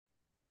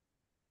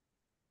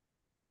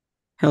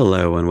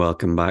Hello and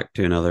welcome back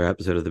to another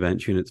episode of the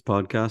Bench Units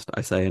podcast. I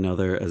say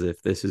another as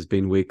if this has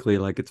been weekly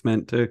like it's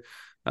meant to.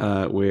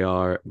 We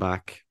are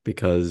back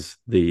because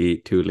the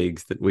two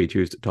leagues that we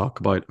choose to talk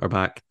about are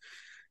back.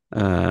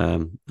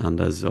 And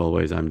as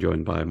always, I'm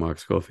joined by Mark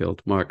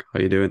Schofield. Mark,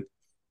 how you doing?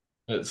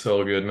 It's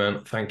all good,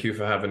 man. Thank you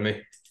for having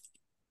me.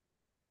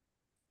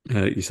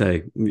 You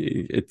say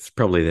it's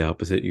probably the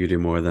opposite. You do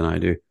more than I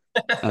do.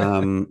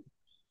 Um,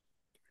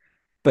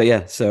 but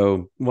yeah,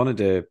 so wanted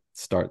to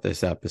start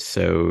this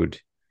episode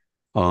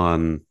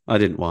on I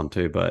didn't want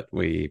to, but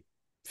we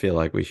feel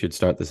like we should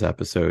start this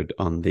episode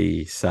on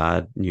the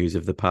sad news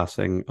of the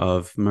passing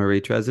of Murray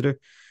Tresidder,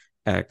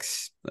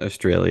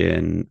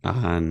 ex-Australian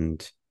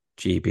and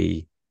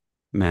GB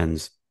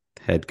men's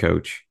head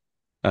coach,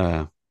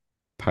 uh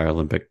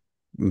Paralympic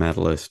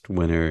medalist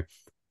winner.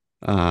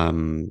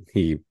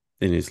 He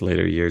in his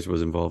later years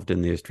was involved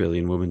in the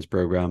Australian women's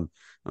program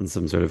and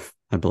some sort of,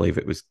 I believe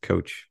it was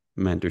coach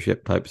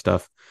mentorship type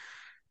stuff.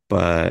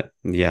 But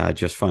yeah, I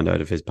just found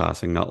out of his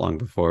passing not long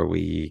before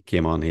we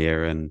came on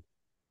here, and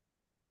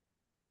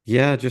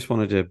yeah, just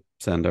wanted to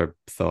send our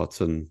thoughts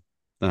um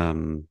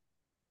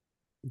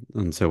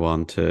and so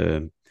on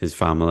to his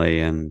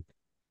family. And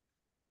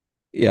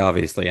yeah,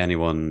 obviously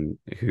anyone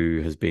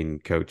who has been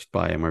coached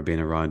by him or been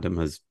around him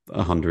has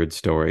 100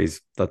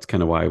 stories. That's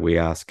kind of why we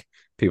ask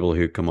people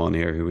who come on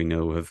here who we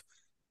know have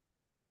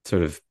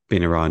sort of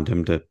been around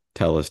him to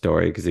tell a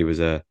story, because he was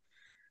a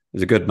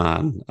good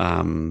man.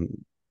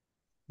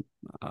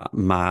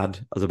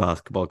 Mad as a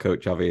basketball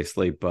coach,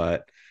 obviously,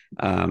 but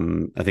I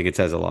think it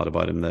says a lot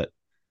about him that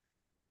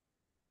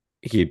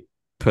he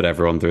put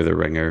everyone through the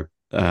ringer.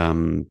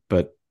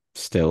 But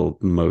still,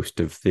 most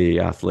of the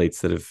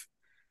athletes that have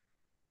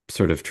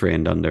sort of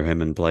trained under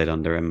him and played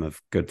under him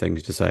have good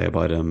things to say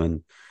about him,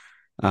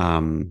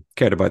 and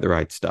cared about the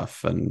right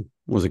stuff and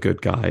was a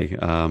good guy.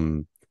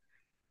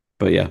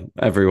 But yeah,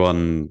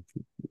 everyone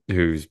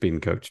who's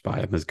been coached by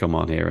him has come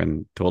on here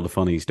and told a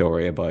funny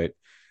story about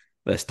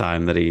this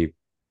time that he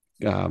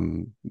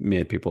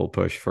made people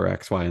push for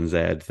X, Y, and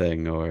Z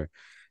thing, or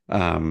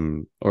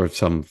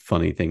some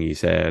funny thing he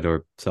said,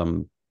 or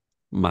some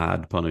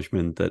mad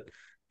punishment that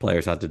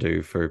players had to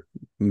do for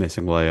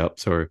missing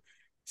layups, or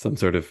some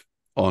sort of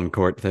on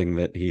court thing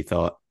that he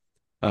thought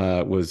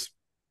was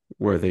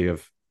worthy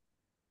of,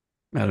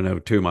 I don't know,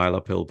 2 mile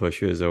uphill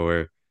pushes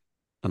or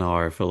an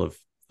hour full of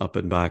up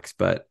and backs.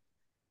 But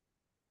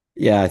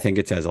yeah, I think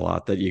it says a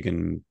lot that you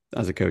can,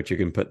 as a coach, you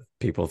can put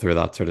people through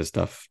that sort of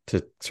stuff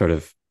to sort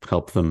of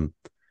help them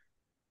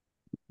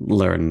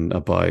learn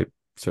about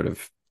sort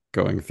of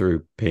going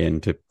through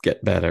pain to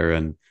get better,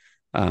 and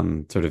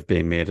sort of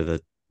being made of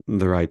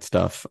the right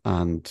stuff.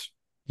 And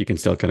you can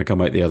still kind of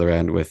come out the other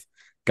end with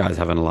guys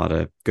having a lot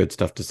of good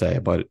stuff to say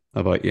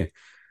about you.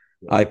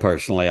 I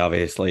personally,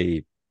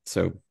 obviously,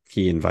 so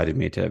he invited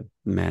me to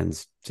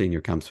men's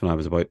senior camps when I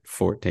was about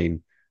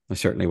 14. I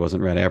certainly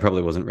wasn't ready. I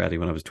probably wasn't ready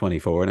when I was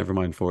 24, never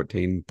mind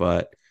 14.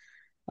 But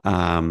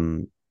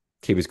um,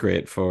 he was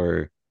great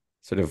for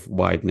sort of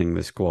widening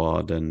the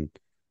squad and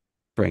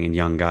bringing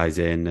young guys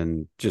in,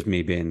 and just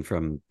me being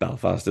from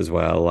Belfast as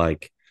well.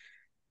 Like,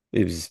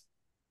 it was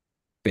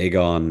big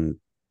on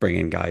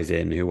bringing guys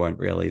in who weren't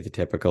really the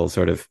typical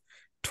sort of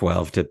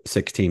 12 to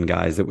 16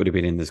 guys that would have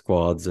been in the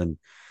squads. And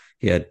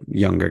he had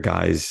younger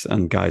guys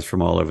and guys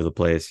from all over the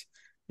place.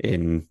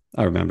 I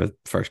remember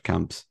first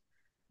camps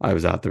I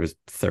was at, there was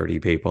 30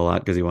 people at,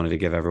 because he wanted to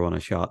give everyone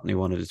a shot and he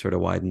wanted to sort of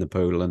widen the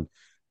pool. And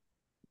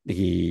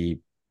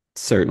he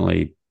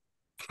certainly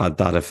had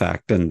that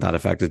effect, and that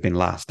effect has been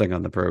lasting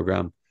on the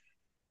program.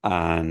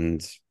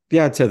 And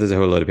yeah, I'd say there's a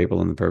whole lot of people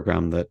in the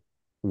program that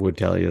would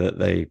tell you that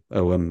they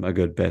owe him a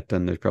good bit,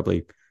 and there's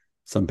probably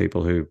some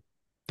people who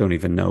don't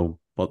even know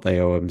what they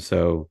owe him.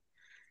 So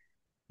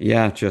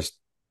yeah, just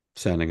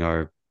sending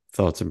our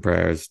thoughts and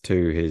prayers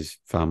to his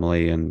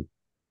family and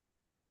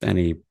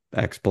any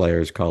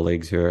ex-players,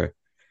 colleagues who are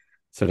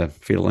sort of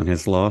feeling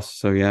his loss.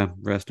 So yeah,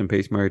 rest in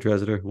peace, Murray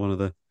Tresidder, one of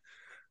the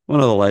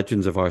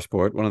legends of our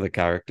sport, one of the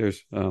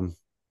characters. Yeah,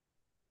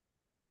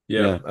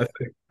 Yeah,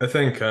 I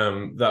think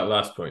that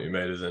last point you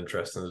made is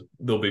interesting.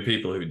 There'll be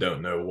people who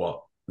don't know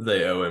what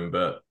they owe him,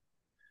 but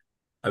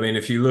I mean,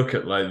 if you look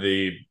at like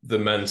the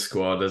men's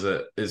squad as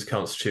it is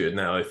constituted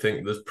now, I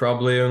think there's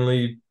probably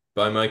only,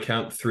 by my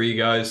count, three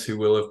guys who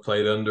will have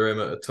played under him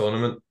at a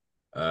tournament,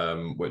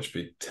 which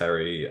be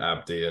Terry,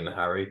 Abdi, and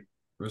Harry,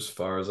 as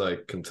far as I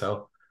can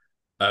tell.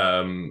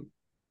 Um,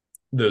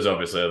 there's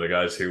obviously other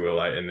guys who were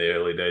like in the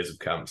early days of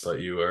camps, like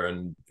you were,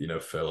 and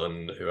Phil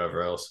and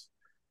whoever else.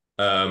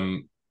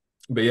 Um,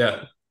 but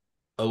yeah,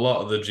 a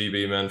lot of the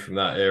GB men from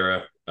that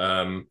era,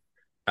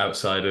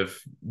 outside of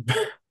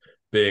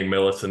being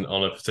militant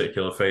on a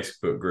particular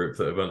Facebook group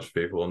that a bunch of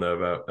people will know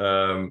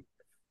about.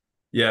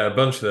 Yeah, a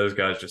bunch of those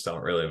guys just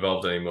aren't really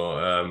involved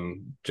anymore.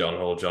 John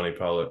Hall, Johnny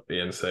Pollock,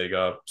 Ian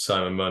Sagar,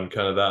 Simon Munn,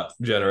 kind of that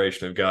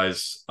generation of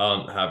guys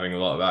aren't having a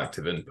lot of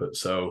active input.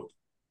 So,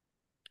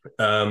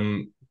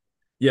 um,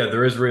 yeah,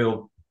 there is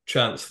real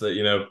chance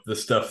that the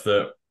stuff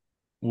that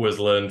was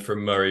learned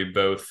from Murray,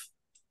 both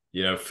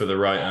for the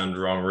right and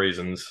wrong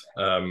reasons,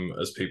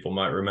 as people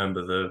might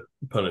remember the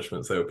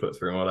punishments they were put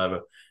through and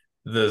whatever,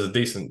 there's a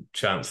decent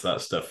chance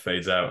that stuff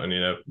fades out.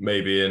 And,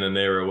 maybe in an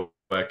era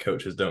where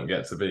coaches don't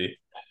get to be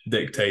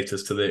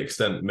dictators to the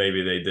extent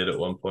maybe they did at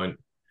one point,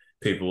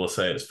 people will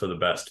say it's for the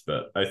best.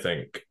 But I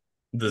think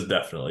there's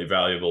definitely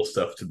valuable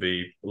stuff to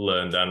be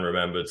learned and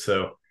remembered.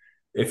 So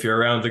if you're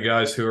around the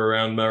guys who are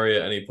around Murray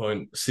at any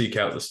point, seek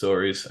out the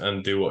stories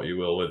and do what you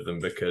will with them,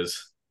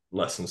 because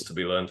lessons to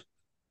be learned.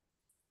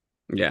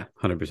 Yeah,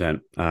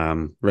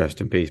 100%.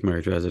 Rest in peace,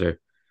 Murray Trezor.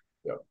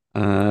 Yeah.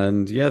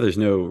 And yeah, there's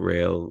no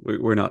real,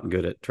 we're not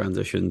good at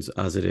transitions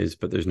as it is,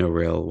 but there's no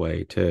real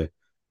way to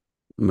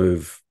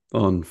move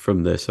on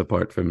from this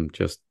apart from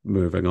just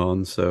moving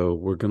on. So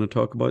we're going to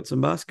talk about some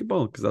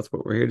basketball because that's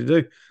what we're here to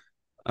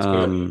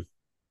do.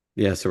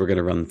 Yeah, so we're going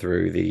to run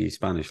through the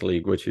Spanish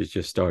league, which has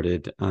just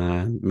started,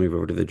 and move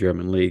over to the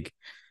German league.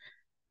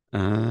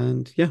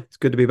 And yeah, it's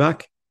good to be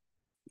back.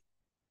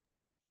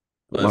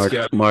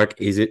 Mark,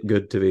 is it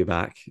good to be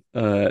back?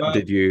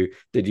 Did you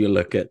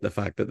look at the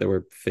fact that there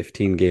were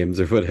 15 games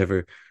or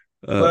whatever?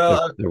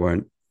 There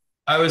weren't.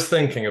 I was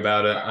thinking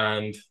about it,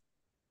 and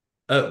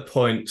at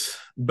points,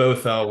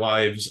 both our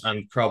wives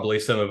and probably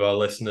some of our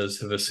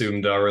listeners have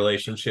assumed our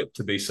relationship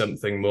to be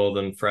something more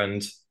than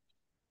friends.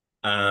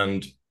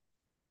 And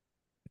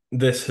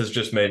this has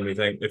just made me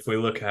think, if we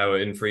look how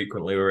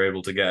infrequently we're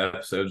able to get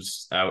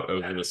episodes out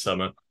over the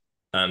summer,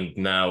 and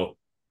now,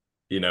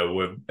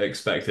 we're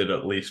expected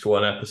at least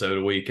one episode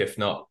a week, if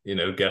not,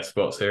 guest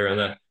spots here and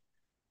there.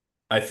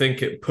 I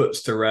think it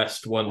puts to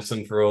rest once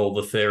and for all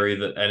the theory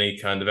that any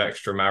kind of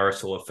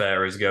extramarital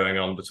affair is going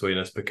on between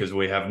us, because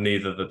we have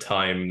neither the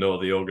time nor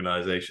the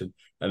organization.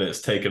 And it's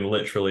taken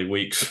literally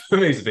weeks for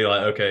me to be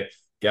like, okay,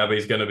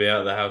 Gabby's going to be out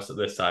of the house at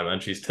this time, and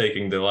she's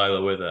taking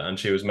Delilah with her, and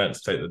she was meant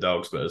to take the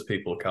dogs, but as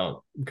people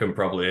can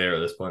probably hear at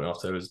this point,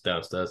 after it was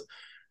downstairs.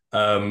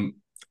 And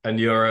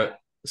you're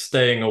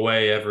staying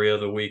away every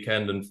other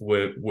weekend, and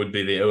would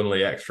be the only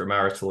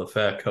extramarital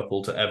affair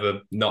couple to ever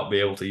not be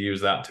able to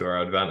use that to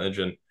our advantage.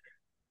 And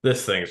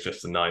this thing's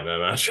just a nightmare,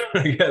 man.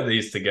 Trying to get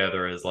these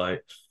together is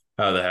like,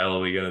 how the hell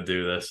are we going to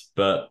do this?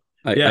 But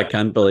I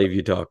can't believe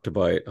you talked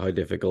about how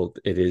difficult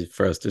it is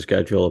for us to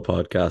schedule a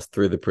podcast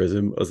through the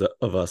prism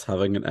of us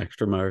having an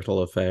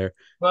extramarital affair.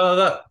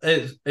 Well,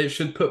 it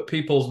should put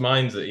people's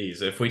minds at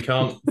ease. If we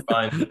can't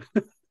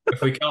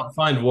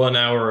find 1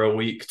 hour a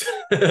week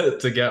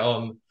to get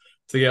on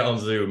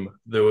Zoom,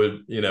 there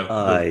would,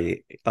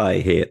 I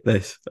hate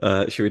this.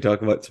 Should we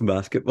talk about some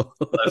basketball?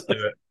 Let's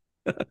do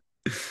it.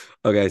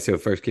 Okay, so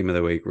first game of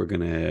the week we're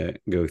gonna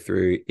go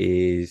through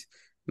is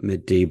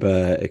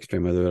Madiba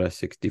Extremadura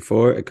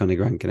 64 at Connie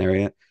Gran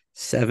Canaria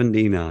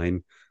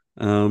 79.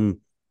 Our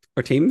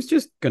team's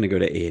just gonna go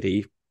to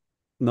 80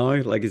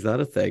 now. Like, is that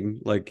a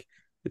thing? Like,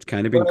 it's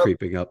kind of been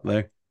creeping up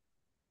there.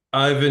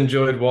 I've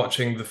enjoyed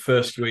watching the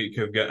first week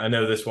of I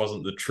know this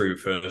wasn't the true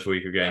first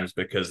week of games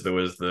because there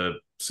was the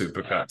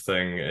Super Cup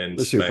thing in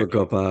the Spain.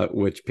 Super Cup,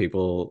 which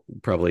people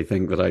probably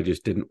think that I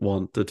just didn't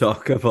want to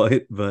talk about,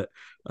 but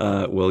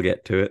we'll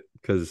get to it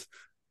because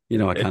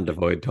I can't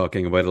avoid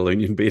talking about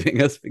Alunion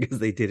beating us because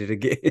they did it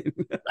again.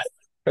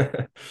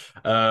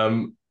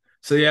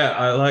 So yeah,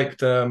 I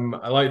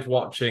liked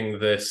watching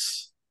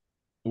this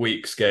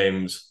week's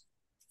games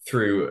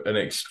through an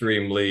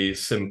extremely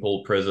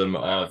simple prism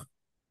of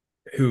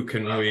who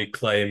can we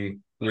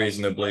claim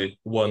reasonably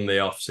won the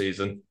off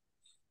season.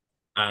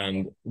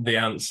 And the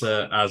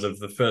answer, as of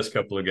the first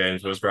couple of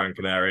games, was Gran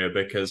Canaria,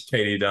 because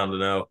Katie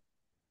Dandino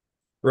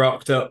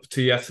rocked up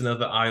to yet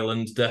another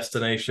island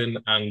destination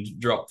and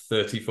dropped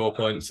 34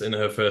 points in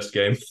her first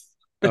game.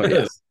 Oh,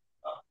 yeah.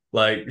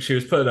 Like, she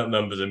was putting up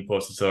numbers in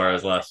Porto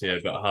Torres last year,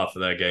 but half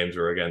of their games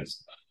were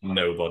against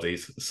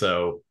nobodies.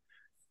 So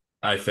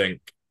I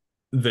think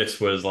this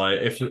was like,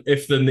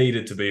 if there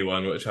needed to be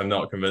one, which I'm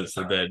not convinced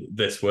there did,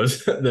 this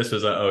was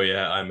like, oh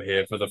yeah, I'm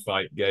here for the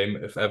fight game,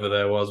 if ever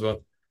there was one.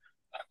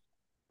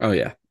 Oh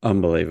yeah,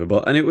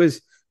 unbelievable. And it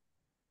was,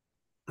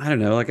 I don't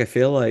know, like, I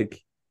feel like,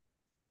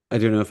 I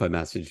don't know if I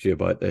messaged you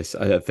about this.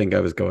 I think I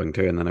was going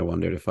to, and then I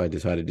wondered if I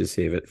decided to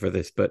save it for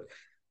this. But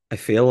I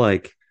feel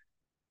like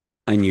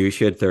I knew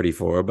she had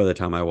 34 by the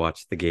time I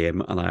watched the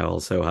game, and I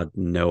also had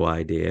no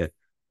idea.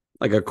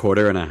 Like, a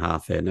quarter and a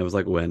half in, I was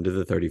like, when did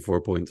the 34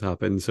 points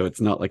happen? So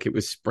it's not like it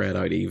was spread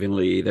out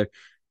evenly either.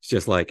 It's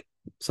just like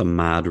some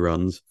mad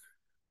runs.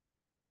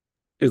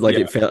 It was like,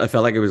 I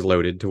felt like it was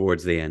loaded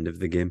towards the end of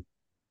the game.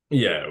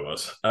 Yeah, it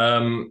was.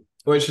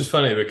 Which is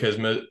funny because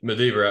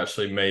Madiba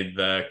actually made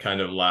their kind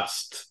of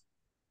last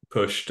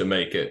push to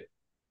make it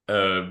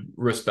a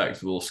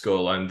respectable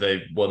scoreline.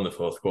 They won the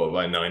fourth quarter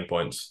by 9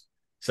 points.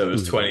 So it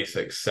was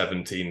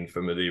 26-17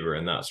 for Madiba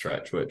in that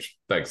stretch, which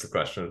begs the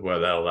question of where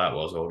the hell that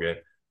was all game.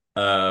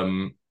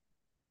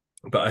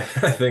 But I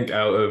think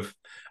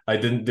I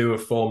didn't do a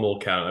formal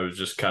count. I was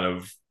just kind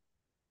of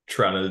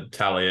trying to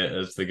tally it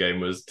as the game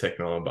was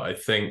ticking on. But I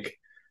think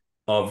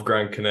of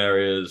Gran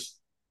Canaria's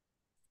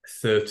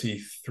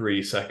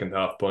 33 second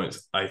half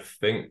points, I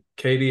think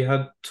Katie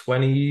had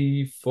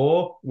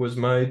 24 was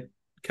my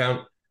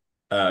count.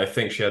 I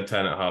think she had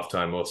 10 at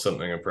halftime or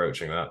something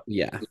approaching that.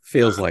 Yeah,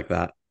 feels like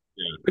that.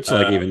 Yeah. Which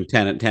like even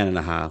 10 at 10 and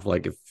a half,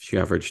 like if she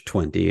averaged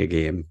 20 a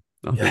game,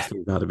 Yeah.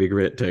 obviously that'd be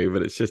great too.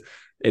 But it's just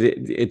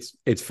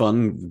it's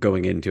fun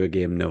going into a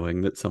game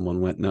knowing that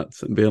someone went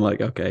nuts and being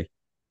like, okay,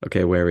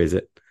 where is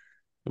it?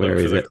 Where Look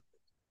for is the it?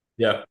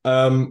 Yeah.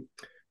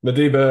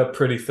 Madiba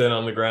pretty thin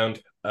on the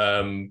ground.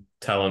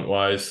 Talent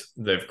wise,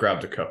 they've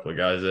grabbed a couple of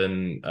guys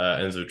in.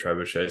 Enzo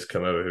Trebuchet's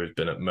come over, who's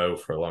been at Mo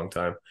for a long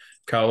time.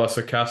 Carlos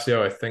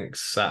Ocasio, I think,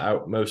 sat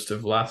out most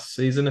of last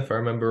season, if I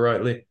remember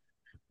rightly.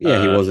 Yeah,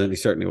 he Uh, wasn't. He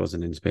certainly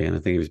wasn't in Spain. I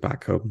think he was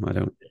back home. I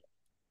don't know.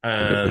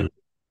 and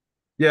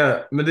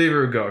yeah,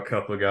 Madiba have got a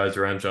couple of guys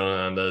around John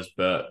Hernandez,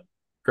 but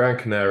Gran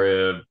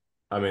Canaria,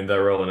 I mean,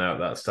 they're rolling out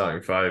that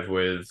starting five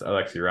with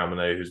Alexi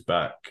Ramone, who's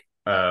back,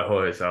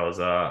 Jorge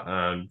Salazar,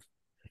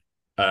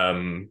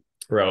 and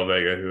Real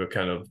Vega, who are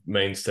kind of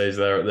mainstays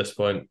there at this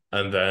point.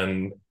 And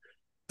then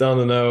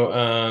Danilo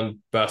and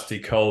Basti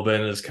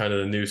Colbin as kind of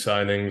the new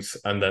signings.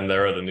 And then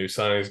there are the new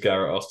signings,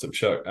 Garrett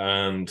Ostapchuk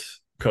and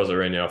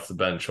Kozarinha off the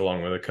bench,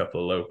 along with a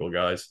couple of local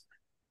guys.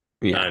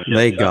 Yeah, And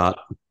they yeah, got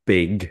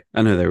big.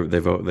 I know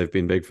they've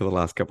been big for the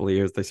last couple of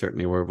years. They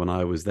certainly were when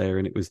I was there,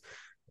 and it was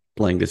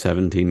playing to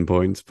 17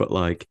 points. But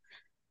like,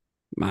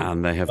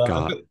 man, they I have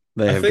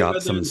think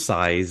got some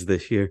size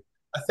this year.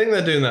 I think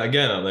they're doing that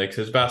again, aren't they?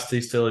 Because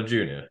Basti's still a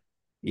junior.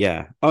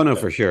 Yeah. Oh no,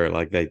 for sure.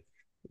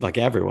 Like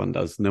everyone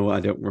does. No, I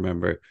don't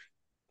remember.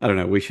 I don't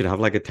know. We should have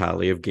like a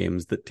tally of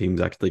games that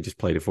teams actually just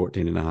play to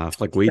 14 and a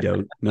half. Like we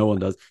don't. No one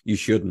does. You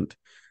shouldn't.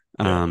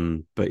 Yeah.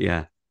 But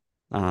yeah.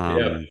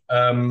 Yeah.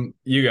 Um,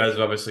 You guys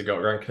have obviously got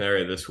Gran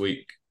Canaria this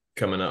week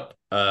coming up.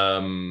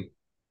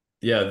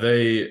 Yeah,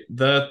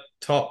 their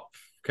top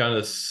kind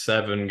of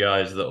seven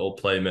guys that all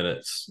play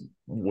minutes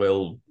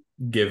will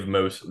give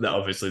most. That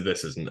obviously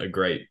this isn't a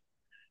great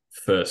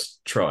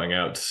first trotting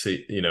out to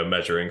see,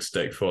 measuring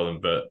stick for them,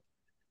 but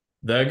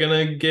they're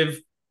gonna give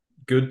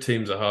good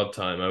teams a hard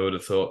time, I would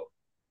have thought.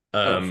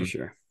 oh, for Um,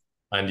 sure.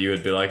 and you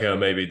would be like, oh,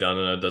 maybe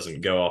Danilo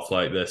doesn't go off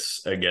like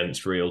this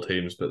against real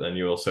teams, but then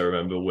you also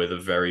remember with a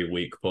very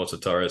weak Porto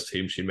Torres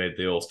team, she made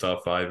the All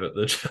Star five at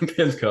the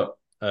Champions Cup.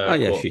 Oh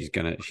yeah,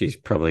 Quarter. she's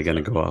probably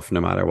gonna go off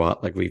no matter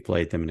what. Like we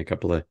played them in a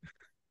couple of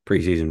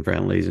preseason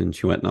friendlies and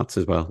she went nuts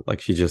as well.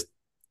 Like she's just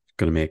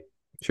gonna make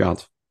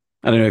shots.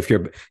 I don't know if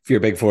you're a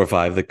big 4 or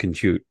 5 that can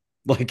shoot,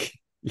 like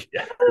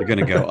Yeah. you're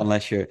gonna go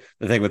unless you're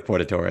the thing with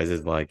Porta Torres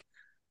is like,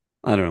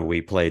 I don't know,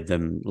 we played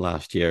them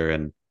last year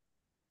and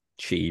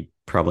she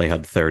probably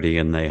had 30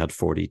 and they had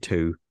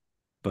 42.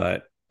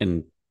 But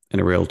in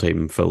a real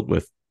team filled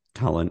with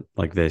talent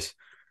like this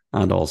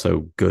and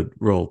also good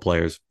role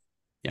players,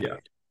 yeah, Yeah.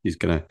 he's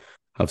gonna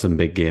have some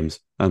big games,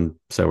 and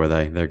so are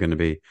they. They're gonna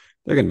be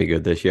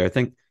good this year. I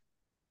think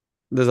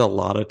there's a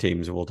lot of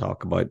teams we'll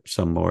talk about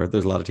some more.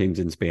 There's a lot of teams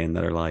in Spain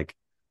that are like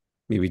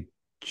maybe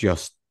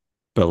just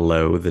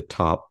below the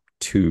top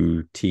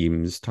 2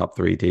 teams, top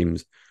 3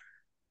 teams,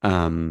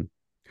 um,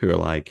 who are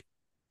like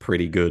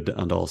pretty good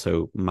and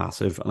also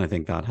massive. And I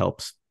think that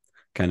helps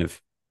kind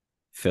of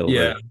fill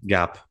Yeah. the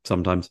gap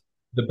sometimes.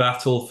 The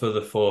battle for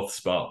the fourth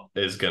spot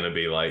is going to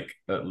be like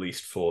at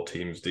least four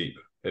teams deep,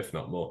 if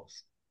not more.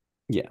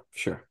 Yeah,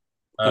 sure.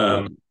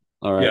 Um,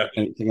 All right. yeah.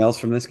 Anything else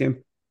from this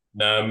game?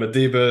 Now,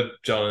 Madiba,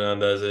 John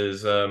Hernandez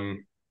is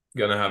going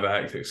to have a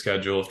hectic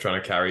schedule of trying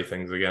to carry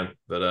things again.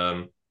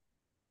 But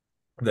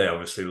they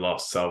obviously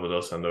lost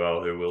Salvador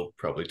Sandoval, who we'll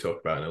probably talk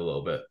about in a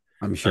little bit.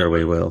 I'm sure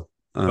we will.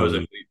 Jose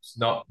Felipe's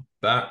not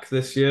back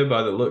this year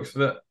by the looks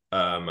of it.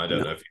 I don't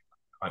No. know if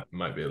he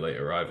might be a late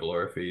arrival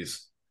or if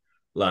he's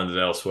landed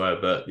elsewhere.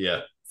 But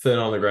yeah, thin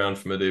on the ground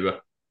for Madiba.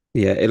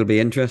 Yeah, it'll be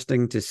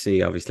interesting to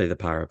see. Obviously, the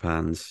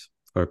Parapans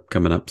are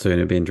coming up soon.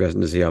 It'll be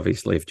interesting to see.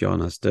 Obviously, if John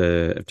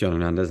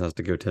Hernandez has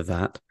to go to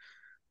that,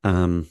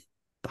 um,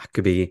 that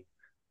could be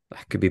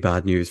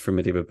bad news for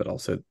Madiba. But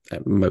also,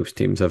 most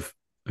teams have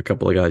a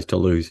couple of guys to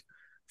lose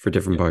for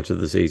different Yeah. parts of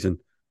the season.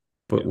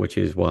 But Yeah. which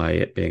is why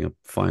it being a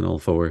Final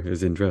Four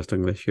is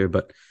interesting this year.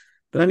 But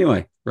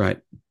anyway, right,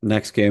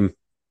 next game,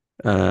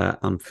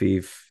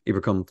 Amphiv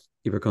Iberconsa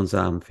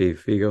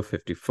Amphiv Vigo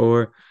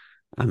 54.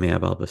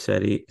 Amiab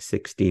Albacete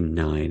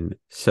 69.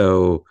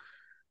 So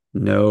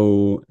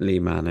no Lee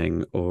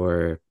Manning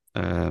or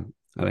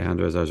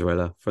Alejandro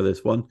Zarzuela for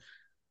this one.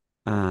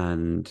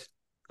 And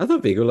I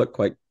thought Vigo looked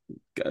quite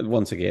good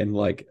once again,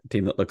 like a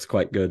team that looks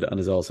quite good and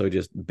is also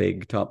just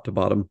big top to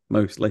bottom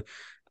mostly.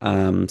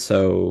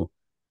 So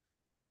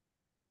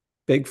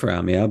big for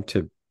Amiab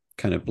to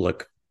kind of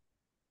look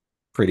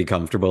pretty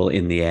comfortable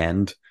in the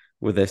end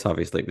with this.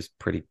 Obviously, it was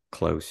pretty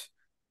close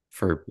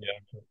for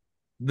Yeah.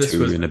 This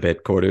two was and a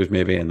bit quarters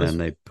maybe, and this, then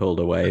they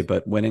pulled away. this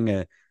But winning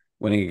a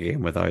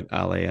game without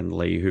Ali and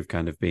Lee, who've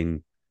kind of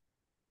been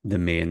the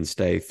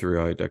mainstay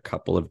throughout a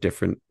couple of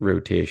different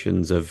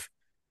rotations of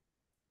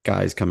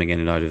guys coming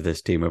in and out of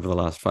this team over the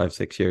last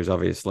 5-6 years,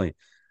 obviously,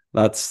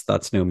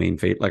 that's no mean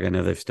feat. Like I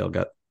know they've still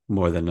got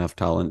more than enough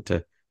talent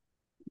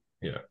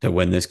yeah. to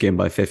win this game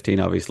by 15,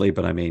 obviously,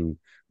 but I mean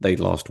they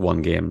lost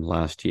one game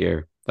last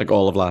year, like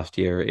all of last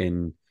year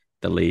in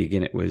the league,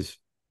 and it was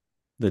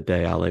the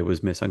day Ali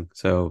was missing.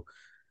 So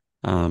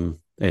Yeah.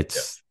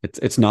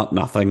 It's not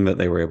nothing that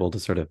they were able to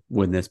sort of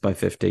win this by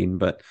 15,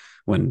 but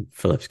when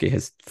Filipski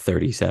has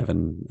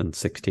 37 and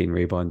 16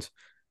 rebounds,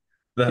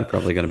 you're That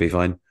probably going to be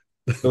fine.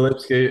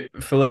 Filipski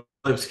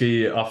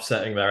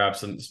offsetting their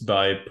absence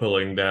by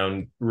pulling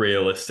down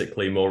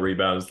realistically more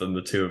rebounds than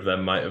the two of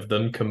them might have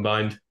done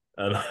combined,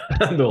 and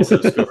and also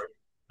scoring.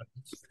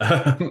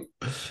 Um,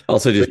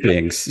 Also, but just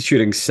being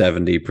shooting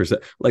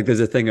 70%. Like, there's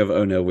a thing of,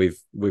 oh no, we've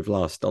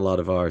lost a lot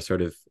of our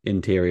sort of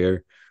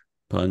interior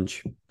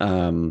punch.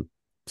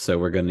 So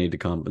we're going to need to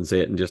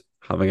compensate, and just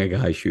having a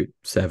guy shoot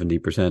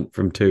 70%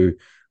 from two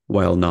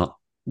while not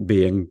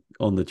being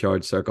on the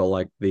charge circle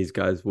like these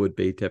guys would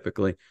be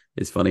typically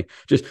is funny.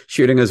 Just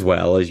shooting as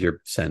well as your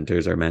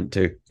centers are meant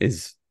to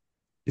is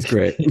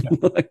great.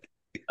 yeah.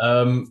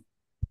 Um,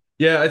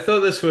 yeah, I thought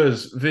this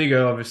was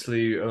Vigo,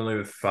 obviously only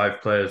with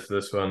five players for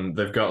this one.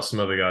 They've got some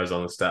other guys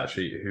on the stat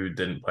sheet who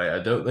didn't play. I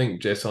don't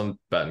think Jason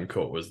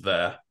Betancourt was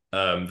there.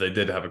 They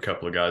did have a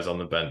couple of guys on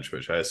the bench,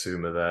 which I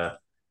assume are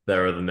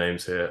their other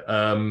names here.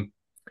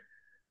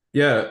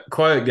 Yeah,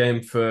 quiet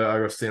game for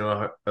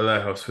Agostino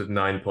Alejos with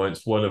 9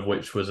 points, one of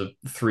which was a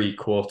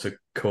three-quarter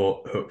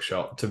court hook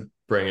shot to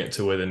bring it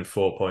to within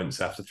 4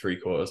 points after three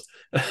quarters.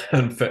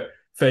 And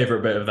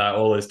favorite bit of that,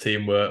 all his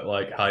team were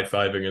like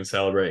high-fiving and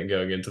celebrating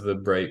going into the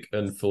break,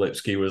 and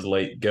Filipski was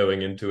late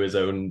going into his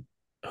own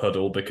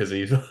huddle because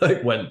he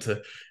like went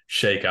to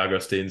shake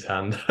Agustin's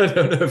hand. I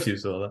don't know if you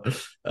saw that.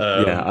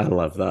 Yeah, I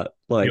love that.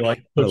 He like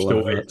I pushed love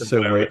away that from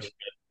so much. direction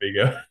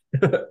Vigo.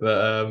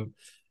 But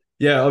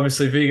yeah,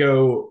 obviously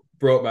Vigo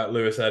brought back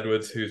Lewis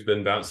Edwards, who's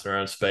been bouncing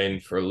around Spain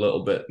for a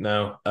little bit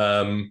now.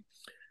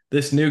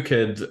 This new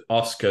kid,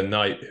 Oscar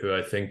Knight, who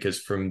I think is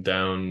from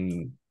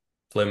down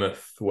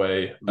Plymouth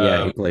way.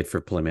 Yeah, he played for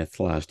Plymouth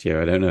last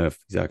year. I don't know if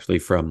he's actually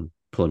from Yeah,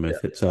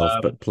 Plymouth itself,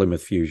 but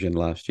Plymouth Fusion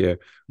last year.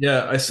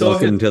 yeah,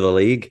 Welcome to the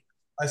league.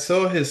 I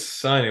saw his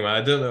signing.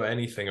 I don't know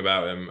anything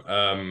about him.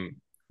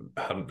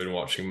 I haven't been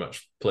watching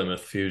much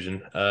Plymouth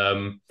Fusion.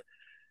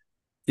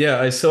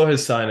 Yeah, I saw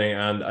his signing,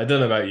 and I don't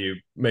know about you.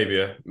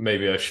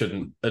 Maybe I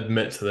shouldn't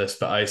admit to this,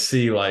 but I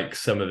see like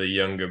some of the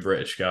younger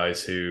British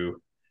guys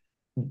who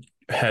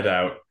head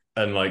out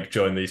and like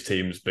join these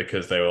teams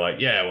because they were like,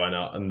 yeah, why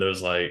not? And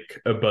there's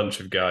like a bunch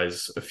of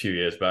guys a few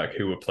years back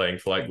who were playing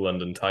for like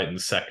London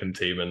Titans second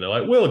team, and they're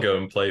like, we'll go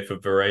and play for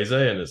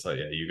Varese, and it's like,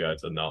 yeah, you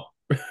guys are not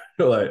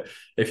like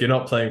if you're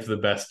not playing for the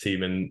best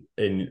team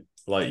in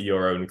like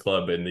your own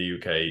club in the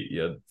UK,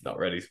 you're not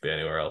ready to be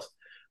anywhere else.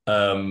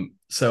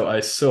 So I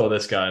saw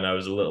this guy and I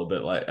was a little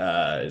bit like,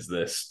 is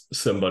this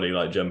somebody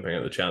like jumping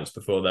at the chance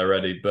before they're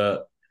ready?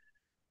 But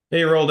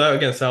he rolled out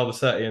against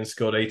Albacete and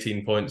scored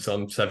 18 points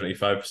on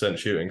 75%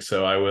 shooting.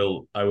 So I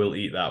will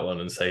eat that one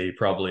and say he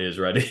probably is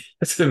ready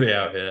to be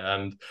out here.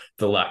 And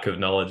the lack of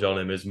knowledge on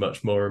him is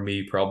much more a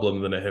me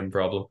problem than a him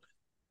problem.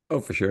 Oh,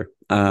 for sure.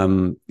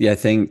 Yeah, I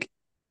think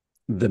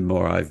the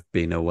more I've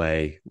been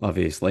away,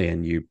 obviously,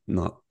 and you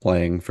not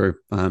playing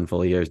for a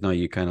handful of years now,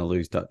 you kind of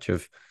lose touch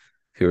of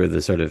who are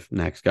the sort of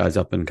next guys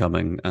up and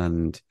coming.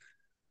 And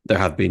there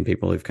have been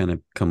people who've kind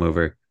of come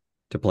over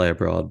to play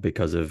abroad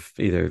because of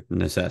either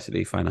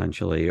necessity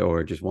financially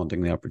or just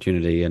wanting the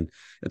opportunity. And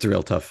it's a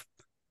real tough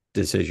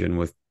decision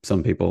with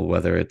some people,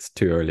 whether it's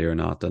too early or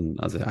not. And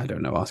I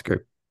don't know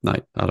Oscar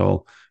Knight at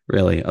all,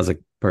 really, as a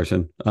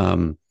person.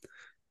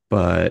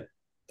 But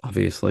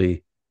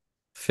obviously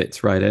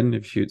fits right in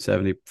if you shoot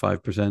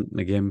 75% in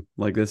a game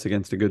like this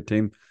against a good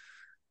team.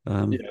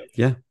 Yeah.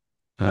 Yeah.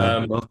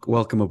 Um,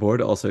 Welcome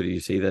aboard. Also, do you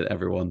see that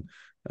everyone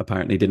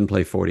apparently didn't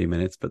play 40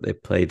 minutes, but they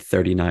played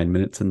 39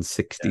 minutes and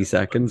 60 yeah.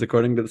 seconds,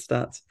 according to the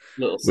stats,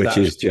 Little which stat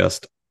is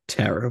just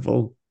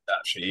terrible.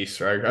 actually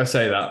Easter egg. I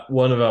say that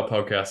one of our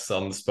podcasts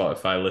on the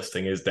Spotify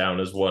listing is down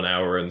as 1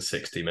 hour and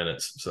 60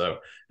 minutes. So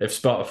if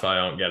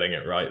Spotify aren't getting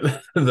it right,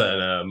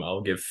 then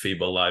I'll give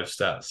Feeble Live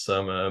Stats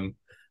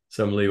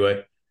some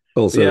leeway.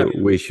 But yeah, Also,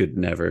 we should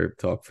never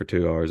talk for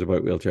 2 hours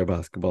about wheelchair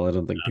basketball. I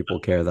don't think people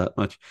care that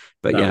much.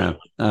 But that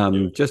yeah, would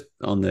do. just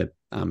on the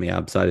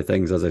Amiab side of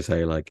things, as I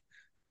say, like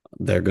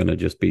they're going to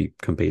just be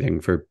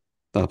competing for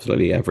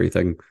absolutely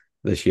everything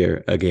this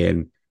year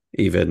again,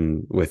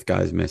 even with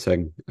guys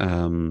missing.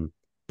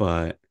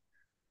 But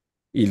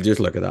you just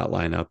look at that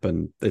lineup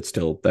and it's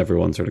still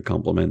everyone sort of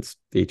complements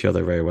each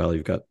other very well.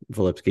 You've got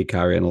Filipski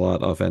carrying a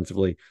lot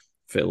offensively.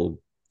 Phil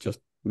just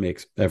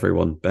makes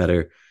everyone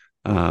better.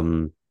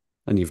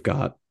 And you've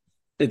got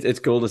it's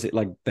cool to see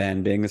like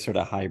Ben being a sort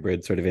of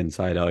hybrid, sort of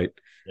inside out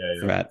Yeah,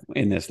 yeah. threat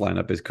in this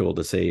lineup is cool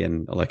to see.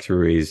 And Alexa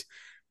Ruiz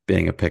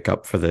being a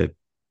pickup for the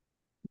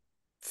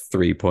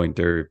 3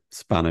 pointer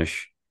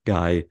Spanish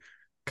guy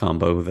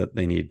combo that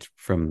they need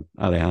from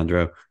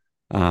Alejandro.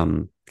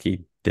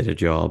 He did a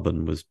job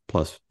and was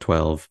plus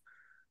 12.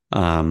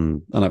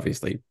 And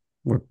obviously,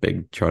 we're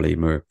big Charlie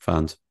Moore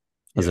fans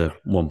as Yeah.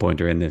 a 1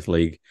 pointer in this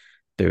league,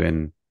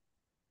 doing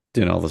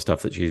all the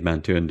stuff that she's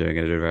meant to and doing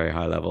it at a very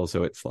high level.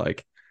 So it's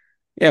like,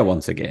 yeah,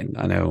 once again,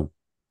 I know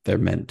they're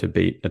meant to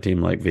beat a team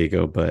like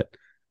Vigo, but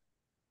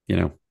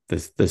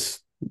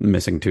this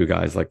missing two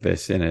guys like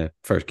this in a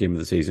first game of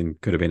the season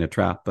could have been a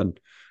trap, and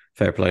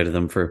fair play to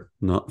them for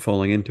not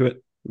falling into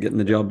it. getting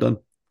the job done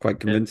quite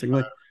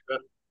convincingly.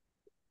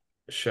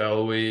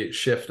 Shall we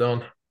shift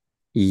on?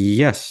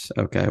 Yes.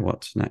 Okay.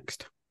 What's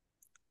next?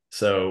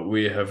 So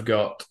we have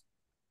got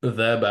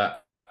their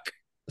back.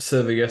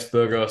 Servigas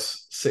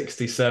Burgos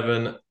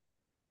 67,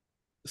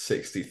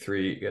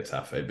 63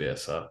 Getafe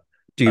BSR.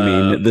 Do you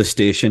mean the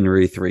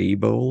Stationary Three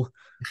Bowl?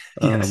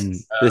 Yes.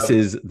 This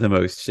is the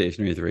most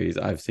stationary threes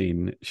I've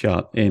seen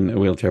shot in a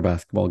wheelchair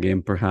basketball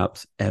game,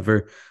 perhaps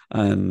ever.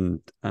 And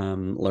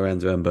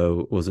Lorenzo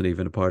Embo wasn't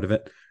even a part of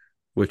it,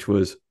 which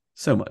was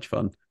so much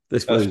fun.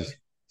 This was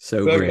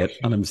so Burgos great,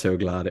 and I'm so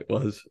glad it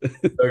was.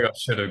 Burgos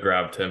should have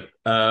grabbed him.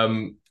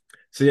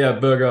 So yeah,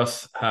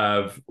 Burgos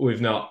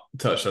we've not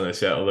touched on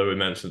this yet, although we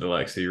mentioned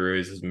Alexi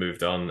Ruiz has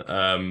moved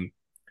on.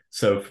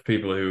 So for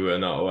people who are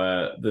not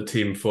aware, the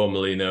team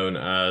formerly known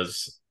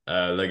as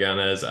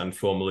Leganes and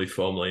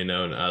formerly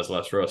known as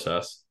Las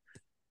Rosas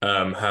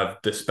have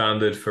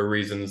disbanded for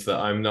reasons that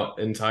I'm not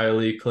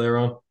entirely clear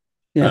on.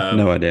 Yeah, Um,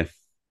 no idea.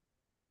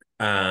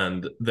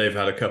 and they've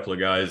had a couple of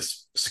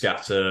guys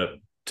scatter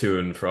to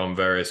and from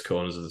various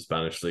corners of the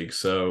Spanish league.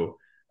 So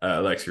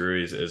Alexi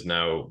Ruiz is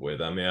now with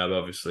Amiab,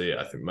 obviously.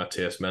 I think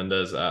Matias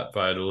Mendez at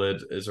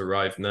Valladolid is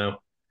arrived now.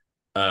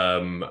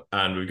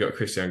 And we've got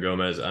Christian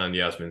Gomez and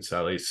Yasmin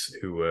Salis,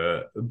 who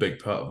were a big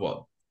part of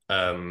what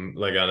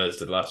Leganes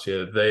did last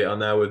year. They are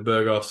now with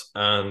Burgos,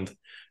 and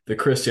the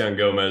Christian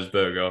Gomez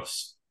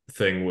Burgos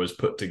thing was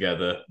put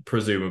together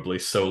presumably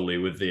solely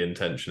with the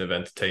intention of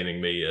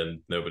entertaining me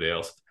and nobody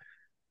else.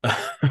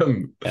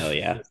 Hell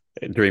yeah.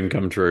 Dream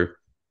come true.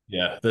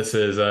 Yeah, this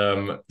is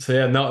so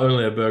yeah, not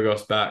only are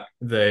Burgos back,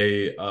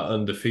 they are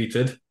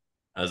undefeated,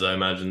 as I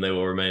imagine they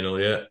will remain all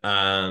year.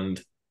 And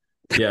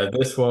yeah,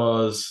 this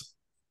was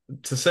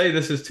to say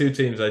this is two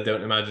teams I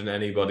don't imagine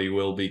anybody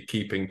will be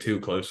keeping too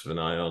close of an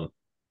eye on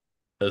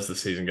as the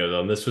season goes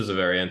on. This was a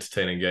very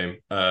entertaining game.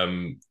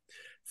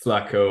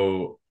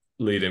 Flaco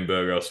leading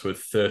Burgos with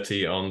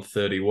 30 on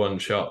 31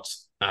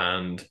 shots,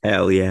 and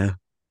Hell yeah.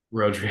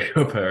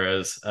 Rodrigo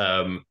Perez.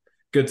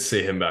 Good to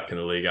see him back in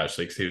the league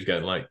actually, because he was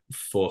getting like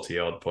 40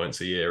 odd points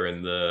a year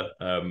in the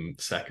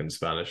second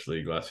Spanish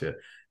league last year.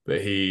 But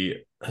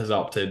he has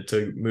opted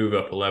to move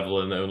up a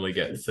level and only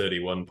get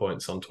 31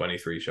 points on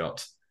 23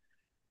 shots.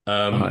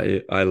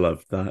 I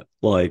love that.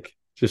 Like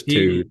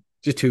He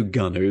just two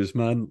gunners,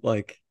 man.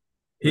 Like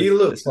he this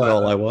looks is like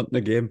all I want in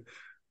a game.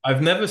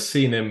 I've never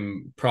seen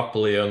him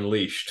properly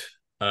unleashed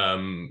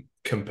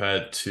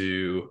compared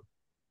to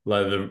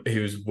like he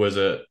was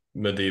at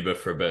Madiba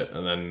for a bit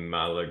and then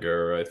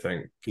Malaga, I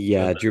think.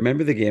 Yeah, And do you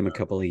remember the game a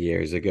couple of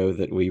years ago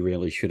that we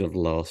really should have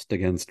lost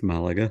against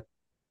Malaga?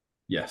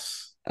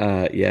 yes.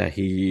 Yeah,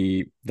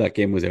 he that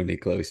game was only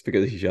close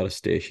because he shot a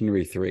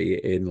stationary three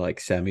in like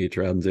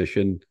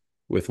semi-transition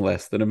with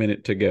less than a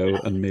minute to go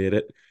and made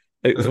it.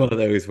 It was one of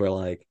those where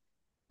like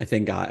I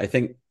think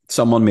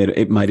someone made it.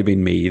 It might have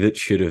been me that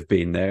should have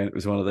been there. It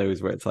was one of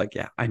those where it's like,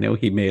 yeah, I know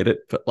he made it,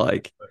 but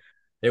like,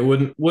 It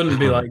wouldn't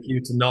be like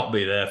you to not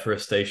be there for a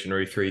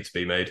stationary three to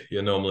be made.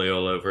 You're normally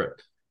all over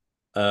it.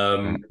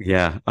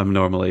 yeah, I'm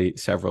normally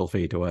several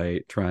feet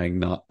away trying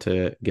not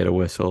to get a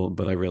whistle,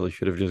 but I really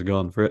should have just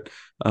gone for it.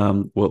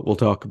 We'll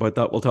talk about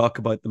that. We'll talk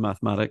about the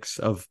mathematics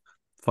of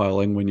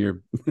fouling when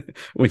you're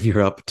when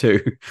you're up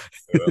too.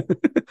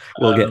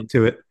 We'll get um,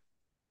 to it.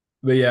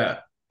 but yeah,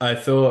 I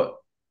thought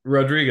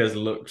Rodriguez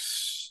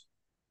looks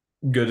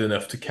good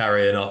enough to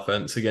carry an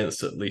offense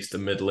against at least a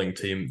middling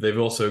team. They've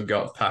also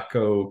got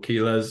Paco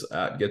Quiles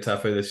at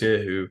Getafe this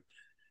year, who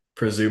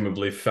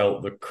presumably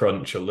felt the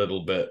crunch a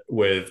little bit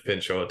with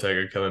Pincho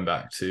Ortega coming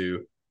back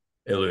to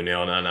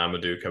Ilunion and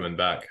Amadou coming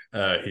back.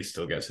 He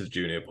still gets his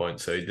junior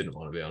points, so he didn't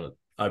want to be on it.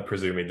 I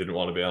presume he didn't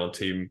want to be on a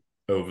team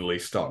overly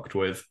stocked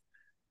with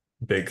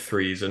big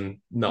threes and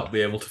not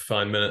be able to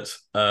find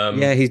minutes.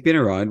 Yeah, he's been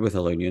around with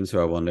Ilunion,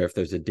 so I wonder if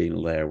there's a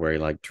deal there where he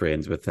like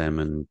trains with them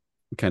and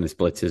kind of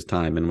splits his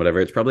time and whatever.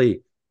 It's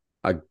probably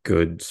a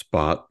good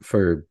spot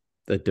for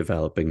the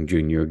developing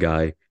junior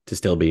guy to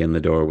still be in the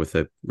door with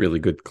a really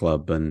good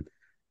club and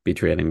be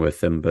training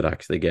with them, but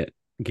actually get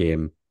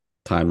game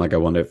time. Like, I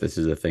wonder if this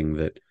is a thing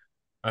that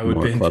I would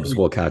more be clubs intrigued.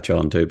 will catch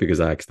on to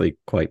because I actually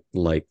quite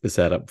like the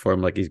setup for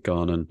him. Like, he's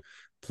gone and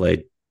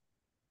played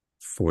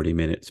 40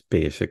 minutes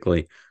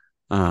basically,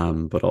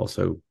 but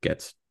also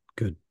gets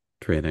good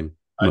training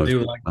I most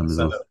do of like the the time as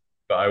well. setup,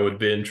 but I would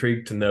be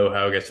intrigued to know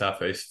how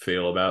Getafe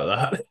feel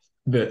about that.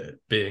 But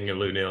being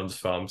Ilunion's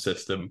farm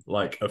system,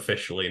 like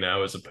officially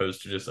now, as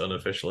opposed to just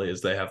unofficially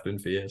as they have been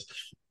for years.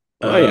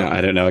 Oh yeah, Um,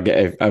 I don't know.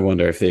 I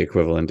wonder if the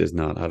equivalent is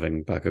not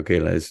having Paco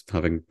Quiles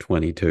having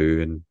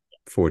 22 and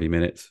 40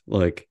 minutes.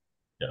 Like,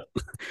 yeah,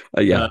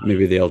 yeah, uh,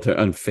 maybe the alter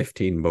and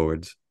 15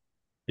 boards.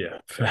 yeah,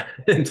 I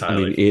mean,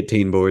 entirely.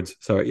 18 boards.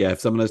 Sorry, yeah, if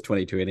someone has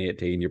 22 and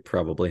 18, you're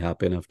probably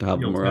happy enough to have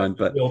them around.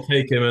 But You'll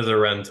take him as a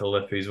rental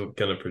if he's going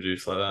to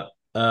produce like that.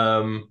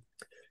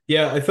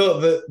 Yeah, I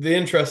thought that the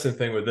interesting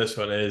thing with this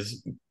one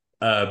is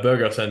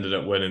Burgos ended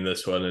up winning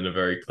this one in a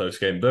very close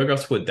game.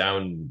 Burgos were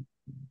down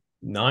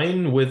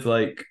 9 with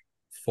like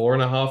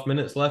 4.5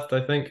 minutes left,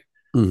 I think.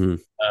 mhm.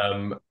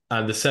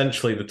 And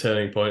essentially, the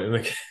turning point in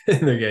the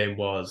in the game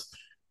was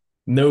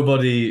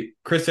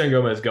Christian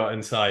Gomez got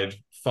inside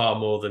far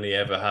more than he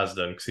ever has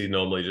done because he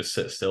normally just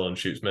sits still and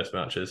shoots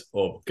mismatches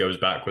or goes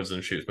backwards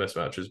and shoots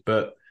mismatches.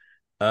 But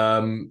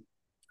um,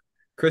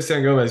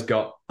 Christian Gomez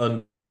got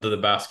under the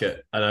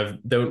basket, and I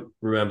don't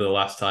remember the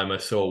last time I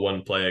saw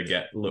one player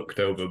get looked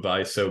over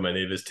by so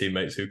many of his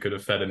teammates who could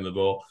have fed him the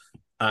ball.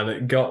 And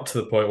it got to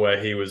the point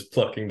where he was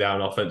plucking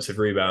down offensive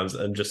rebounds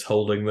and just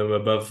holding them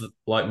above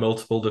like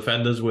multiple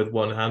defenders with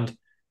one hand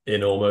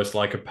in almost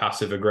like a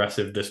passive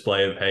aggressive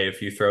display of, hey, if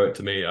you throw it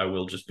to me, I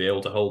will just be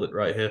able to hold it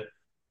right here.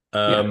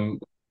 Yeah. Um,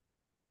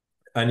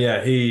 and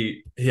yeah,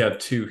 he had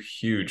two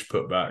huge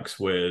putbacks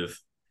with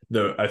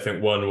the I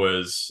think one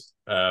was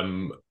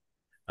an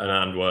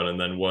and one, and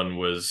then one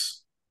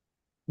was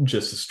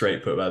just a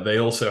straight putback. They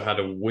also had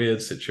a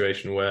weird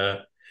situation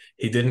where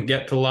he didn't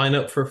get to line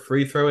up for a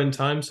free throw in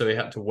time, so he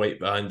had to wait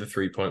behind the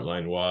 3 point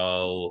line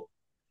while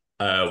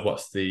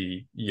what's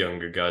the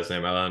younger guy's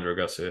name? Alejandro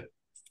Garcia.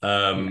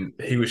 Yeah.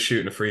 He was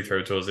shooting a free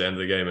throw towards the end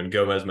of the game, and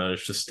Gomez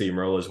managed to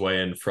steamroll his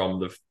way in from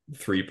the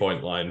 3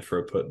 point line for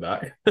a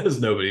putback as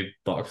nobody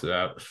boxed it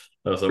out.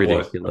 I was like, what?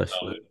 Ridiculous.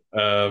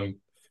 But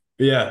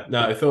yeah, no,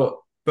 I thought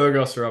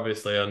Burgos are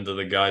obviously under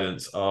the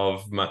guidance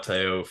of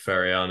Matteo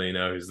Ferriani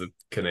now, who's the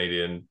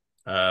Canadian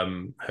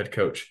head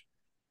coach.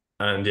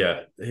 And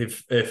yeah,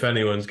 if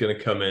anyone's going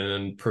to come in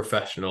and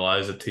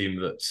professionalize a team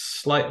that's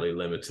slightly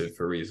limited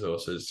for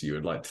resources, you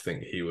would like to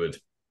think he would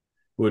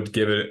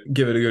give it a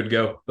good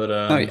go. But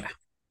Oh yeah.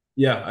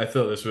 yeah, I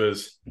thought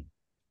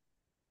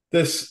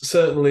this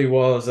certainly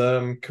was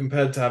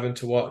compared to having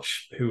to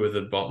watch who were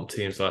the bottom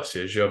teams last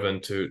year,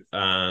 Juventud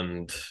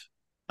and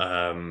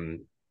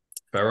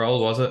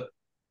Ferrol, was it?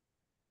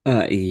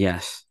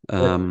 Yes.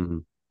 Yeah.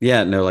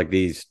 Yeah, no, like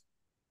these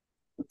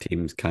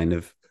teams kind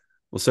of,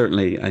 well,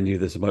 certainly I knew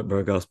this about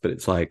Burgos, but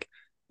it's like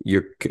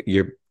you're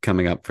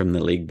coming up from the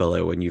league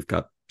below and you've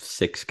got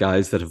six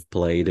guys that have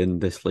played in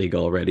this league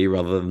already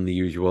rather than the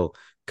usual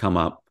come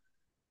up,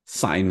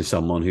 sign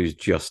someone who's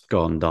just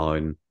gone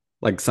down,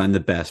 like sign the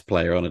best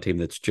player on a team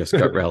that's just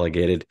got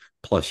relegated,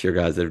 plus your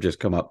guys that have just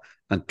come up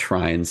and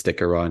try and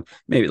stick around.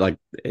 Maybe like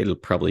it'll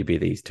probably be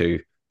these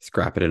two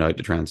scrapping it out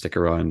to try and stick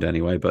around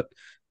anyway. But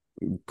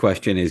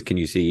question is, can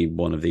you see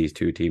one of these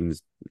two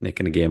teams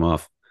nicking a game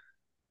off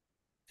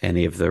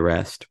any of the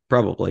rest?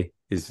 Probably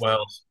is.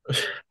 Well,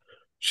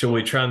 shall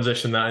we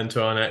transition that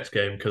into our next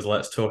game? Because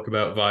let's talk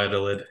about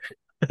Valladolid.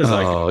 It's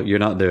like, Oh, you're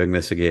not doing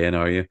this again,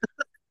 are you?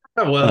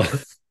 well,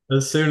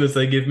 as soon as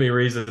they give me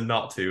reason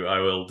not to, I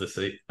will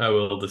desist. I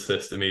will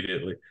desist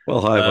immediately.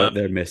 Well, how Uh, about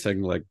they're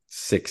missing like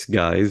six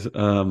guys?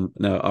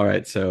 No, all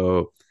right.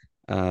 So,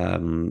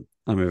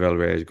 Amivel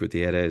Reyes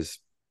Gutierrez,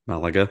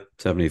 Malaga,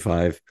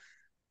 75,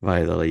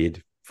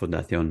 Valladolid,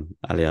 Fundación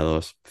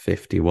Aliados,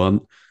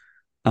 51.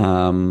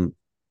 Um,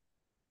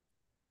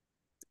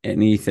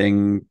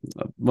 anything,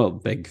 well,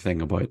 big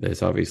thing about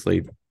this,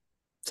 obviously,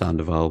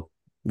 Sandoval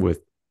with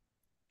yeah,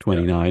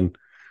 29.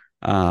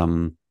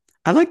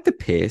 I like the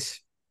pace.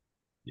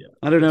 yeah.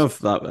 I don't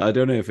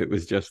know if it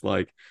was just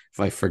like if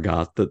I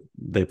forgot that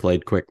they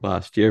played quick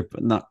last year,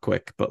 but not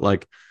quick, but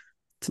like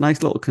it's a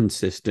nice little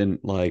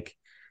consistent, like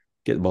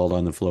get the ball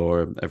down the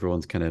floor,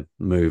 everyone's kind of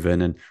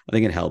moving, and I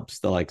think it helps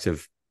the likes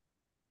of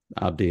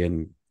Abdi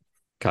and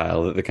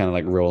Kyle that they're kind of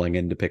like rolling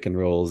into pick and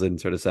rolls in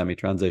sort of semi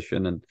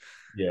transition. And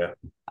Yeah.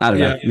 I don't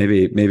Yeah. know,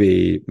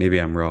 maybe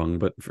I'm wrong,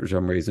 but for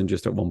some reason,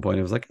 just at one point,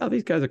 I was like, oh,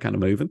 these guys are kind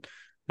of moving.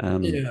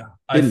 Yeah.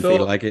 I Didn't feel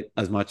thought, like it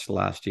as much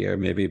last year,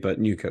 maybe, but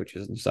new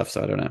coaches and stuff,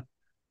 so I don't know.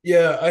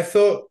 yeah, I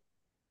thought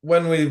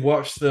when we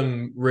watched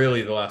them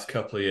really the last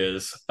couple of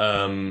years,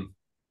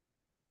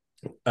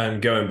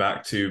 and going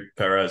back to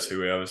Perez, who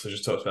we obviously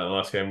just talked about in the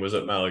last game, was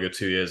at Malaga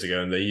 2 years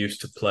ago, and they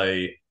used to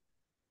play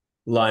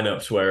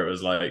lineups where it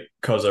was like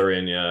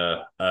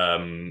Cosarinia,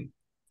 Jaime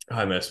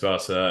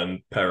Esparza, and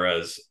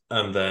Perez,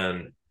 and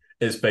then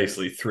it's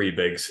basically three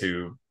bigs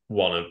who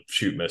want to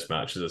shoot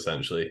mismatches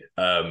essentially,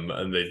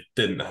 and they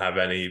didn't have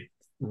any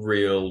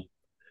real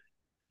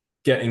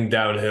getting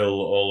downhill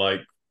or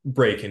like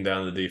breaking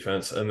down the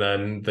defense. And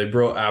then they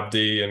brought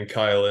Abdi and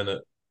Kyle in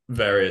at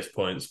various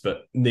points,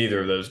 but neither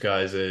of those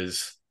guys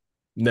is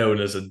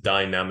known as a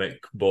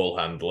dynamic ball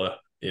handler.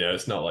 You know,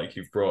 it's not like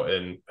you've brought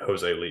in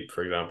Jose Leap,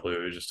 for example, who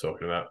we were just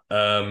talking about.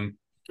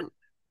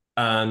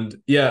 And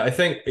yeah, I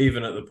think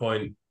even at the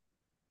point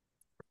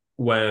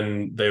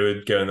when they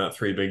would go in that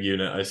three big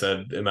unit, I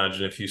said,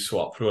 imagine if you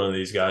swapped one of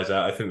these guys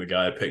out. I think the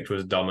guy I picked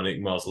was Dominic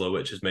Mosler,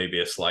 which is maybe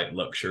a slight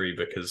luxury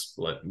because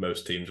like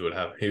most teams would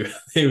have.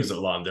 He was at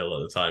Landil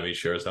at the time. He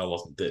sure as hell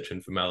wasn't ditching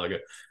for Malaga.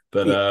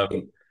 But Yeah.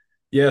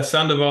 yeah,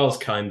 Sandoval's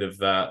kind of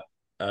that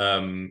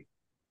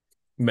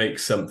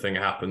makes something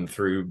happen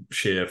through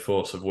sheer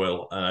force of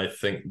will. And I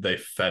think they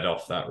fed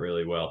off that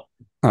really well.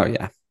 Oh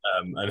yeah.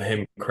 And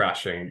him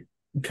crashing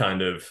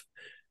kind of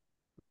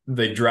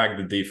they dragged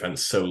the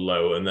defense so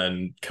low, and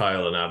then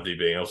Kyle and Abdi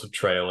being able to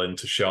trail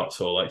into shots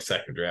or like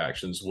secondary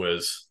actions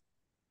was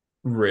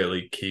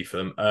really key for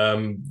them.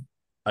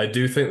 I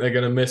do think they're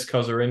going to miss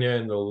Cosarinia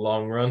in the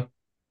long run.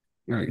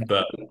 Okay.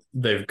 but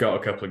they've got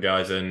a couple of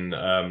guys in.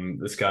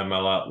 This guy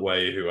Malat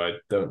Way, who I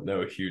don't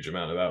know a huge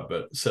amount about,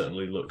 but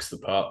certainly looks the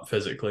part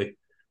physically.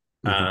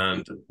 Mhm.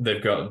 And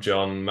they've got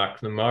John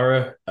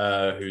McNamara,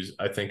 who's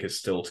I think is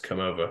still to come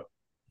over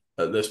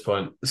at this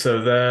point.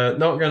 So they're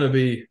not going to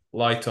be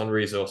light on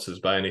resources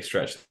by any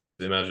stretch of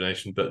the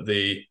imagination. But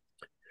the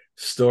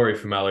story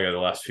for Malaga the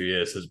last few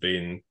years has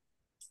been,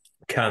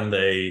 can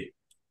they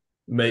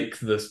make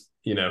this,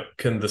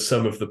 can the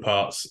sum of the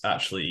parts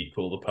actually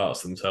equal the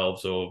parts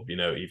themselves, or,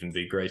 even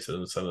be greater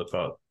than the sum of the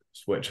parts,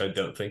 which I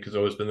don't think has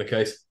always been the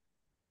case.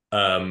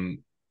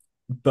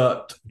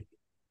 But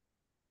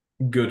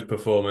good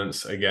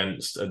performance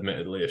against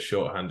admittedly a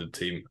short-handed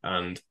team,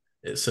 and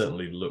it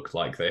certainly looked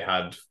like they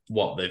had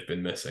what they've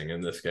been missing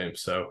in this game.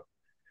 So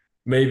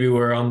maybe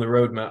we're on the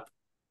roadmap.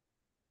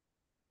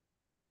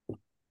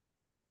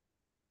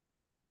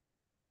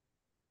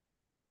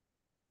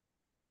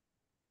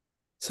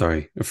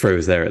 Sorry, I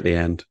froze there at the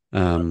end.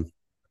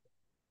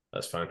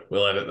 That's fine.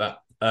 We'll edit that.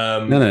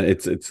 No,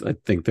 it's. I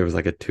think there was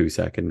like a 2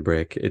 second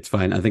break. It's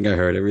fine. I think I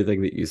heard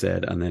everything that you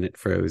said, and then it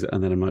froze,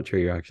 and then I'm not sure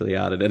you actually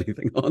added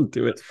anything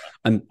onto it.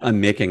 I'm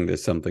making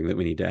this something that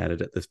we need to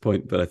edit at this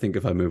point, but I think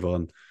if I move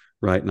on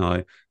right now,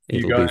 You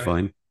it'll be got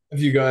fine. have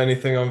you got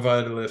anything on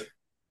Valladolid?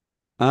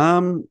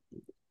 Um,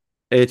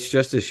 it's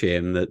just a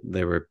shame that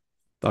they were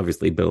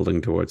obviously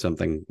building towards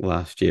something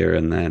last year,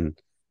 and then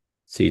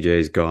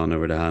CJ's gone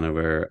over to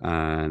Hanover,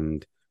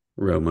 and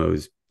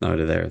Romo's out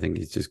of there. I think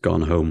he's just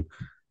gone home.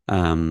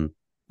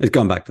 He's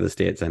gone back to the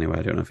States anyway.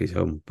 I don't know if he's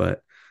home,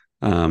 but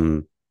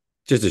um,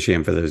 just a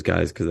shame for those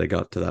guys because they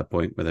got to that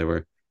point where they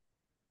were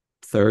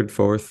third,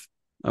 fourth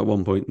at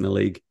one point in the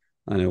league.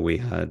 I know we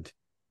had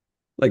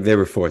like they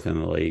were fourth in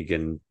the league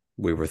and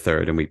we were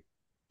third, and we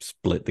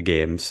split the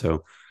game.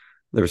 So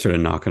they were sort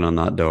of knocking on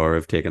that door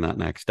of taking that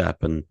next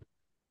step, and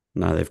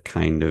now they've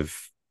kind of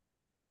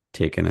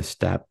taken a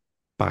step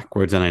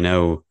backwards. And I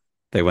know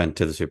they went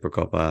to the Super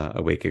Cup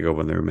a week ago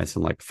when they were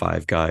missing like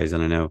five guys,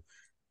 and I know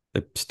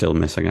they're still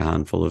missing a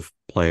handful of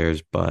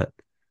players, but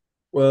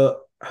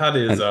Well,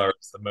 Hadi and Azar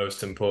is the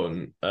most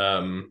important.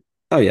 oh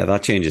yeah,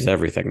 that changes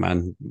everything,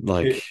 man.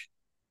 Like,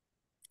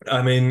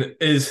 I mean,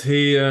 is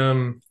he?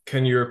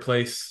 Can you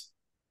replace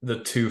the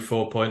two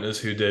 4-pointers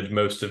who did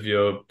most of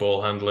your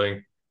ball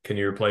handling? Can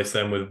you replace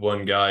them with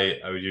one guy?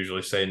 I would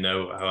usually say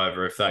no.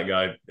 However, if that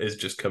guy is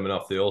just coming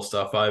off the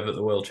All-Star 5 at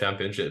the World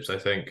Championships, I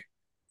think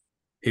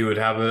he would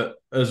have a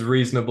as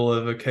reasonable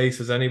of a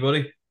case as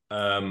anybody.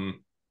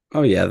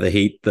 oh yeah, the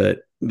heat that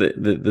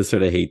the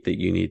sort of heat that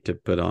you need to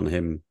put on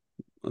him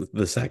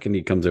the second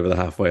he comes over the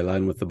halfway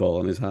line with the ball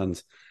in his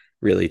hands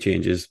really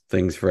changes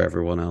things for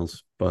everyone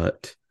else.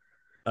 But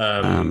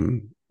yeah,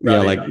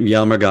 Raddy, like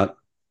Yelmer got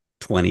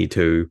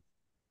 22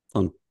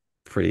 on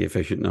pretty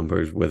efficient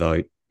numbers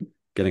without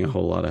getting a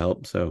whole lot of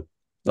help. So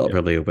that'll yeah.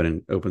 probably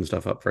open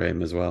stuff up for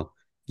him as well.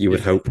 You Do would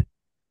you think? hope.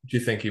 Do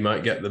you think he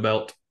might get the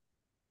belt?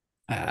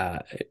 Uh,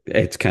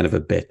 it's kind of a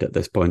bit at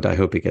this point. I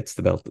hope he gets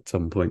the belt at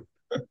some point.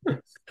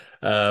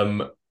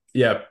 Um,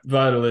 yeah,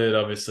 Valladolid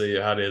obviously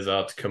had his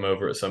art to come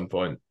over at some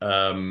point.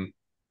 Radi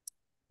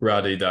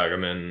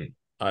Dagerman,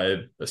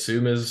 I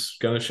assume, is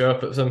going to show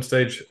up at some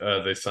stage.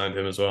 They signed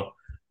him as well,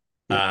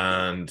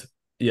 Yeah. and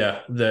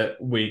yeah, that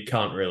we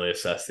can't really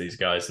assess these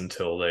guys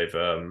until they've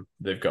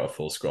got a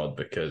full squad,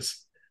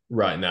 because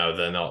right now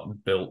they're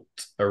not built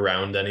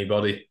around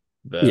anybody.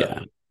 They're Yeah.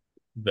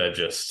 they're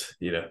just,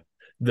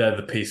 they're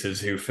the pieces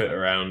who fit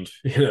around.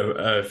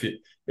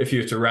 If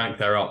you were to rank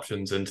their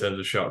options in terms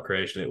of shot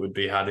creation, it would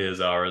be Hadi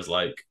Azar as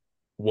like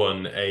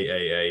one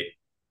AAA,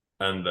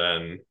 and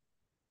then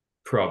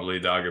probably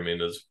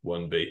Dagamin as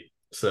one B.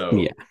 Yeah.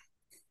 So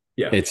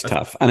yeah, It's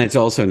tough. And it's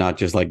also not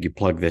just like you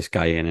plug this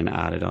guy in and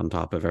add it on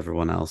top of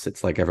everyone else.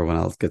 It's like everyone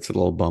else gets a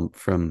little bump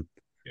from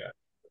yeah,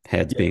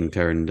 heads yeah. being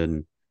turned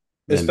and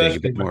them being a Especially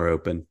bit more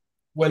open.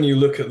 when you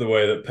look at the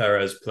way that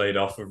Perez played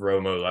off of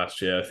Romo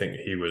last year, I think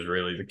he was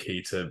really the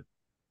key to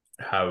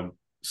how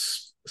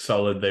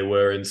solid they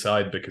were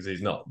inside, because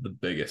he's not the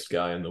biggest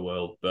guy in the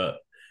world, but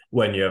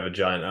when you have a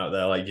giant out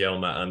there like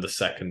Yelmat and a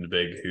second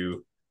big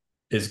who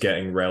is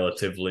getting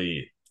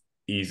relatively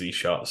easy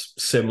shots,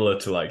 similar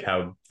to like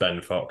how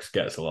Ben Fox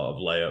gets a lot of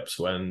layups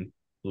when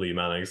Lee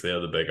Manning's the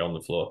other big on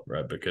the floor,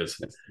 right?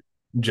 Because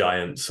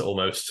giants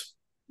almost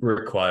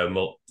require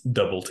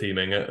double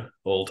teaming at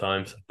all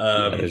times.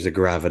 Yeah, there's a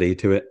gravity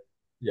to it.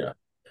 Yeah.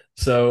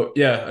 So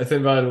yeah, I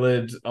think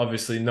Valladolid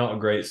obviously not a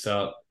great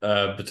start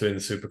between the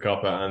Super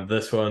Copa and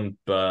this one,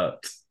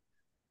 but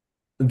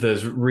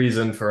there's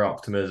reason for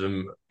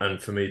optimism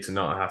and for me to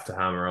not have to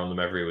hammer on them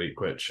every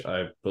week, which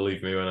I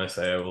believe me when I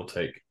say I will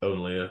take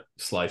only a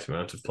slight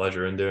amount of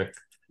pleasure in doing.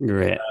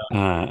 Great.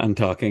 And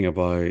talking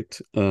about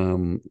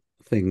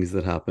things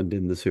that happened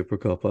in the Super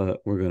Cup,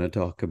 we're going to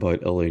talk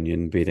about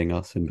Alunion beating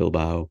us in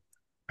Bilbao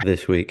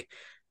this week.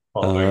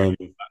 Following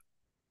Um,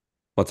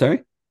 what's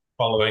sorry?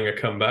 following a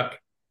comeback.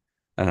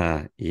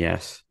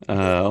 Yes.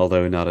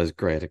 Although not as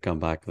great a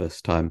comeback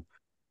this time.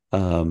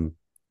 Um,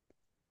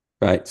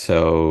 right.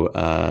 So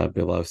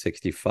Bilbao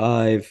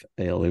 65,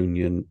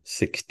 Alunion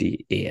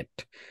 68.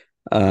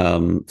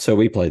 So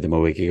we played them a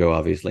week ago,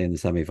 obviously, in the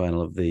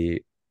semi-final of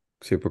the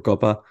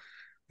Supercopa.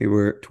 We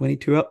were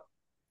 22 up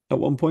at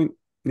one point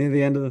near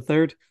the end of the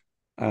third.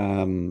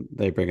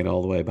 They bring it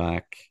all the way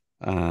back.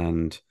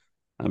 And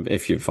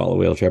if you follow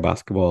wheelchair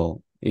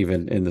basketball,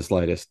 even in the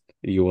slightest,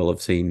 you will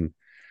have seen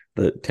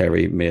that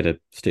Terry made a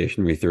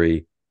stationary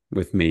three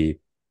with me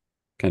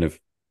kind of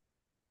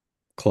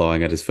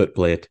clawing at his foot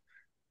plate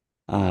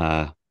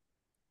uh,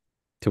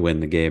 to win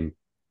the game.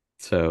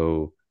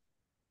 So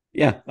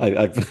yeah,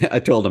 I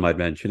told him I'd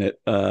mention it.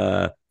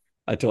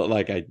 I told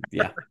like I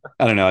yeah,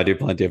 I don't know. I do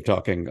plenty of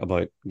talking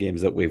about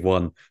games that we've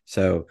won,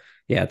 so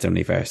yeah, it's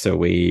only fair. So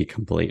we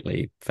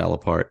completely fell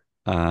apart.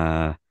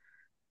 Kind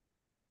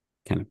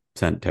of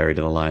sent Terry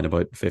to the line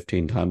about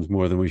 15 times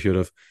more than we should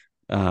have,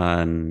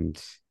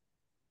 and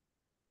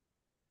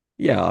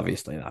yeah,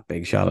 obviously that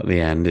big shot at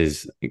the end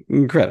is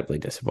incredibly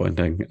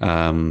disappointing.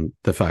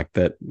 The fact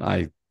that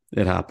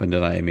it happened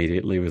and I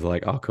immediately was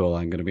like, "Oh, cool!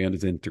 I'm going to be on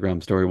his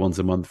Instagram story once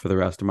a month for the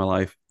rest of my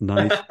life."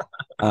 Nice.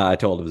 I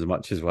told him as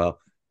much as well.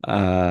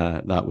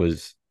 That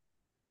was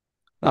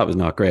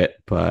not great,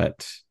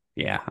 but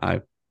yeah,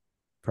 I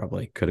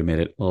probably could have made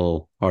it a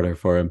little harder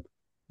for him.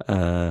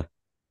 Uh,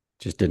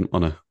 just didn't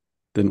want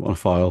to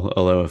foul.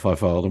 Although if I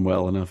fouled him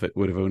well enough, it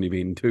would have only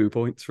been 2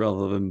 points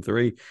rather than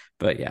three.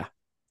 But yeah,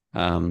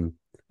 um,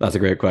 that's a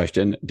great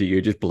question. Do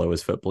you just blow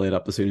his foot blade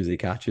up as soon as he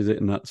catches it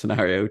in that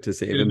scenario to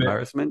save It'd have been,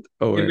 embarrassment? it'd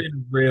Or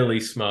been really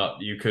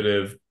smart. You could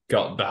have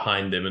got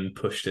behind him and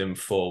pushed him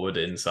forward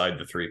inside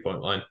the 3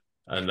 point line.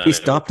 And he then it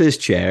would, stopped his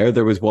chair.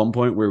 There was one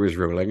point where he was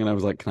rolling, and I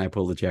was like, "Can I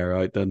pull the chair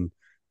out and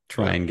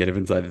try yeah. and get him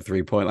inside the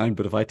 3 point line?"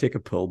 But if I take a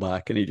pull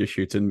back and he just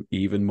shoots an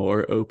even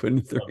more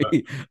open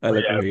three, I But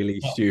look yeah, really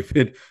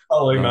stupid.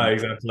 following my Um,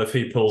 example, if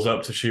he pulls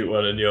up to shoot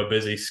one and you're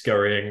busy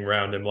scurrying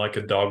around him like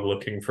a dog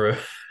looking for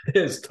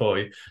his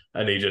toy,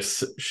 and he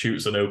just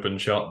shoots an open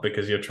shot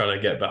because you're trying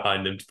to get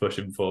behind him to push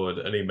him forward,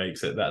 and he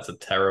makes it, that's a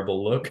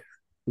terrible look.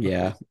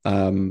 yeah.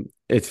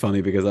 It's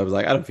funny because I was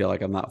like, I don't feel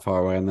like I'm that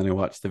far away, and then I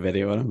watched the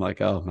video and I'm like,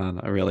 oh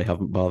man, I really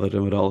haven't bothered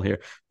him at all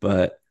here.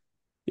 But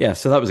yeah,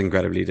 so that was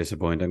incredibly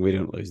disappointing. We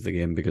don't lose the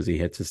game because he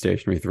hits a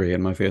stationary three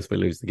in my face. We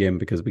lose the game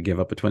because we give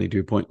up a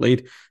 22-point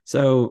lead.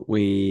 So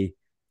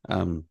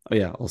oh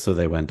yeah, also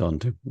they went on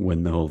to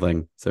win the whole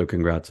thing. So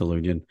congrats,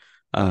 Ilunion.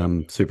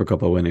 Super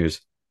Cup of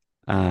winners.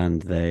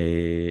 And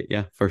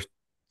yeah, first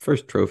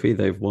trophy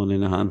they've won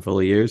in a handful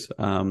of years.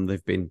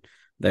 They've been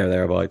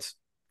thereabouts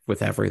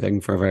with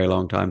everything for a very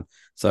long time.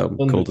 So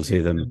cool to see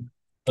them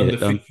Undefeated, get it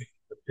done. undefeated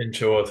in the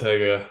Pincho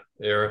Ortega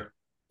era.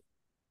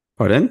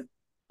 Pardon?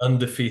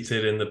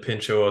 Undefeated in the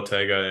Pincho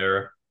Ortega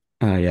era.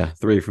 Yeah,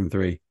 three from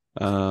three.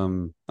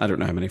 I don't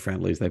know how many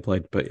friendlies they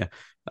played, but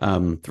yeah,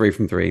 three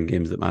from three in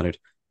games that mattered.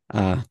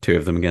 Two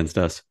of them against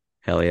us.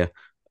 Hell yeah.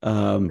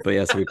 But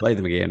yeah, so we played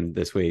them again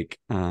this week,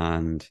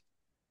 and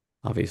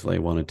obviously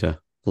wanted to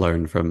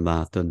learn from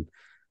that and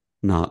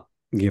not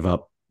give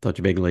up such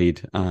a big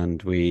lead.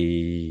 And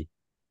we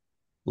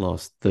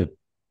lost the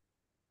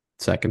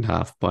second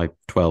half by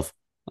 12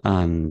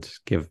 and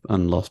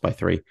lost by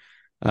three,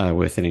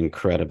 with an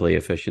incredibly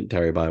efficient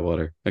Terry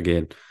Bywater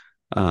again.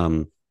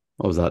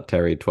 What was that,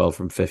 Terry? 12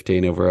 from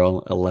 15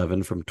 overall,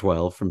 11 from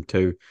 12 from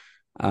two.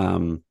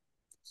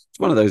 It's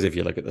one of those, if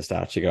you look at the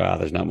stats, you go,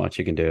 there's not much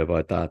you can do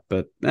about that.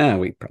 But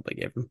we probably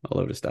gave him a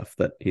load of stuff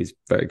that he's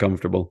very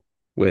comfortable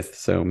with.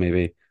 So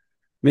maybe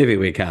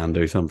we can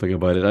do something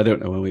about it. I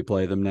don't know when we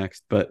play them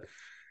next, but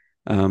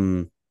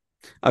um,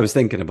 I was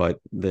thinking about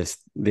this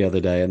the other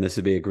day, and this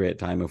would be a great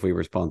time if we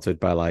were sponsored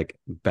by like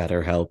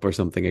BetterHelp or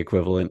something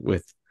equivalent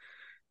with,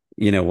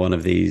 one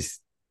of these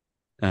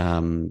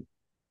um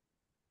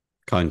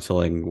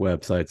counseling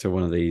websites or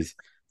one of these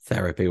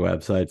therapy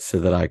websites so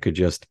that I could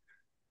just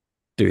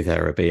do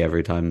therapy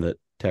every time that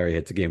Terry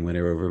hits a game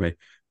winner over me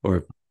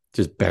or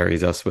just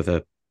buries us with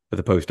a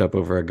post up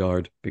over a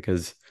guard.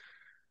 Because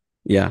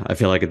yeah, I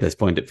feel like at this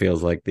point it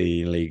feels like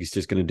the league's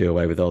just going to do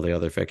away with all the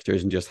other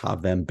fixtures and just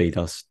have them beat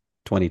us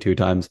 22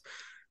 times.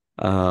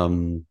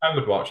 um I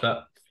would watch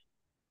that.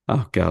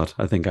 oh god,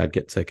 I think I'd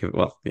get sick of it.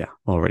 Well, yeah,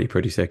 already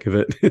pretty sick of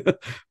it.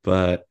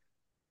 But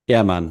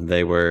yeah, man,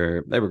 they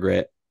were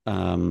great.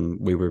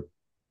 We were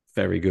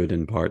very good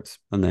in parts,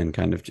 and then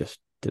kind of just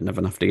didn't have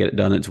enough to get it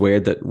done. It's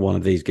weird that one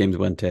of these games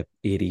went to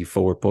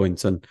 84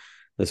 points, and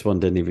this one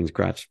didn't even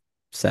scratch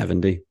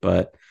 70.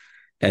 But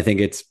I think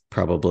it's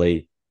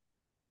probably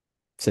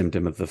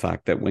symptom of the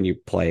fact that when you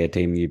play a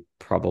team, you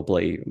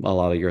probably a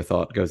lot of your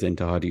thought goes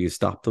into how do you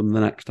stop them the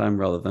next time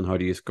rather than how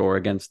do you score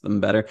against them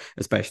better,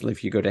 especially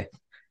if you go to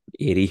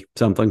 80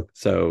 something.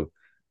 So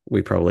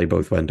we probably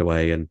both went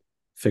away and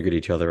figured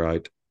each other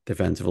out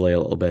defensively a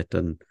little bit,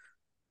 and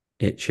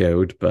it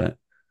showed, but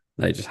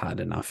they just had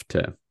enough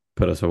to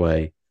put us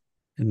away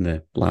in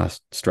the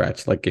last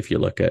stretch. Like if you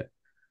look at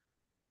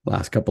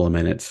last couple of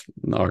minutes,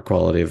 our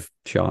quality of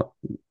shot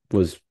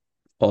was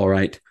all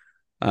right.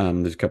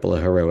 There's a couple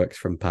of heroics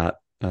from Pat.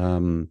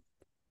 And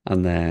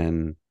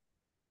then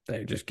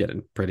they're just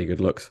getting pretty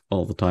good looks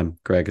all the time.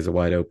 Greg is a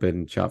wide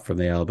open shot from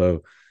the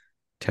elbow.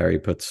 Terry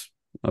puts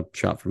a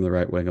shot from the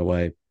right wing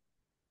away,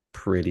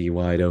 pretty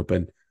wide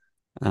open.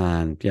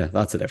 And yeah,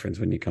 that's the difference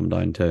when you come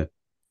down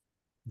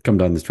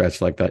the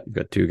stretch like that. You've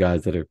got two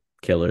guys that are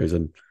killers,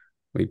 and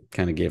we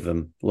kind of gave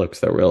them looks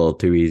that were a little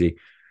too easy.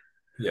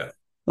 Yeah.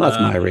 Well,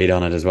 that's my Um, read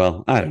on it as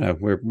well. I don't know.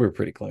 We're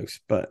pretty close,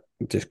 but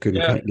just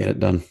couldn't yeah, quite get it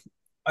done.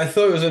 I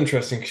thought it was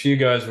interesting because you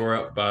guys were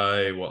up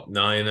by what,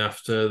 9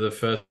 after the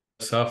first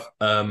half.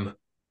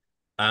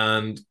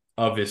 And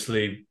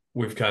obviously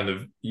we've kind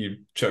of you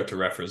chucked a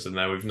reference in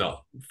there. We've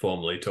not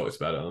formally talked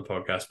about it on the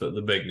podcast, but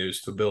the big news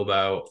for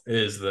Bilbao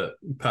is that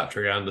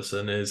Patrick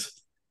Anderson is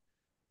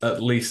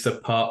at least a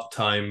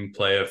part-time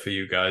player for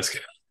you guys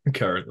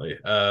currently.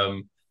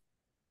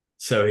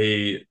 So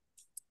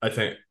I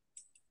think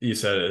you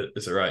said it,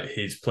 is it right?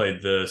 He's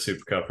played the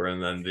Super Cupper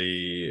and then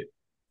the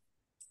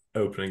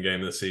opening game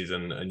of the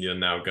season, and you're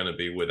now going to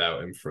be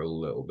without him for a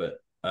little bit.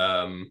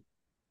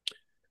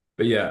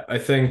 But yeah, I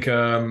think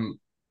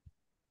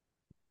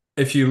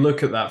if you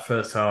look at that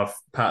first half,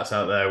 Pat's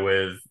out there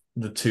with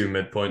the two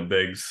midpoint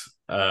bigs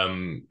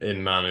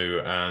in Manu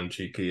and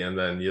Cheeky, and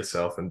then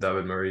yourself and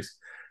David Maurice.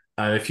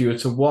 And if you were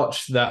to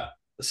watch that,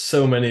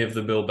 so many of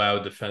the Bilbao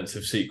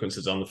defensive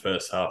sequences on the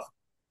first half,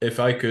 if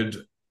I could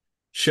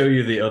show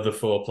you the other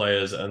four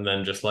players and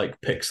then just like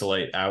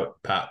pixelate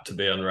out Pat to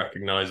be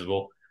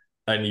unrecognizable,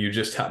 and you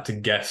just had to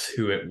guess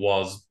who it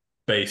was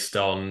based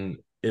on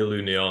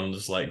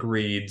Illunion's like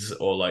reads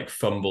or like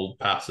fumbled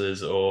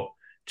passes or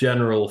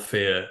general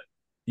fear,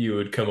 you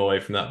would come away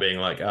from that being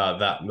like,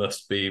 that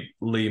must be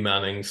Lee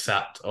Manning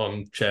sat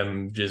on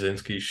Cem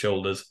Jasinski's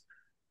shoulders,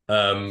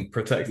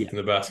 protecting Yeah.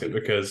 the basket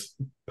because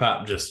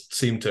Pat just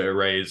seemed to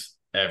erase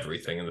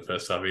everything in the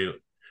first half. He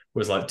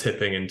was like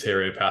tipping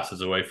interior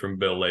passes away from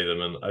Bill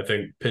Latham, and I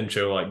think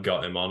Pincho like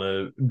got him on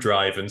a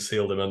drive and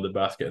sealed him under the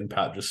basket, and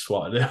Pat just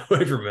swatted it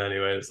away from him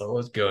anyway. It's like,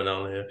 what's going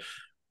on here?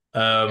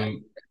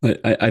 Um,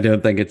 I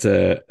don't think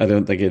I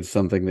don't think it's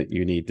something that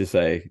you need to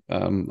say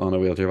on a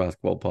wheelchair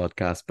basketball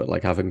podcast, but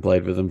like having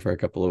played with him for a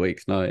couple of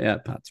weeks now, yeah,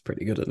 Pat's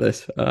pretty good at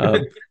this.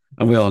 And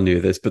we all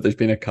knew this, but there's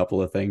been a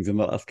couple of things in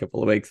the last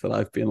couple of weeks that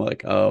I've been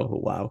like, oh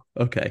wow,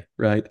 okay,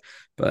 right.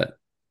 But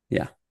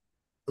yeah.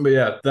 but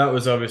yeah, that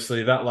was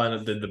obviously that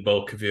lineup did the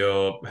bulk of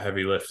your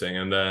heavy lifting,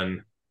 and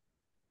then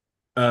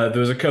there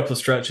was a couple of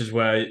stretches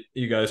where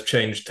you guys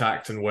changed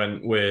tact and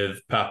went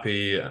with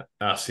Pappy,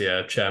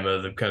 Asia,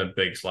 Chema, the kind of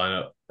bigs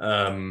lineup.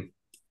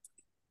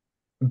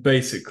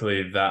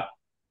 Basically, that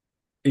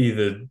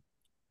either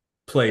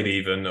played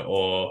even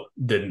or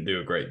didn't do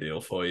a great deal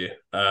for you.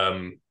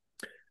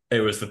 It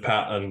was the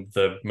Pat and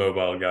the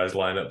mobile guys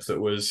lineups that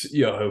was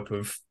your hope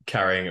of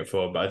carrying it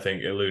forward. But I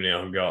think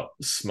Ilunion got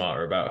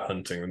smarter about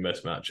hunting the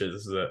mismatches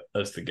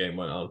as the game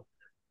went on,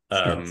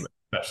 Yes.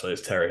 especially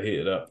as Terra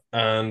heated up.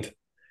 And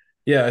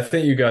yeah, I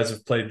think you guys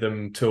have played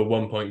them to a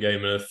 1 point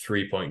game and a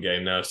 3 point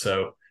game now.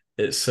 So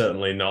it's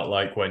certainly not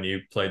like when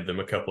you played them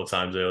a couple of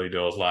times early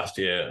doors last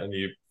year. And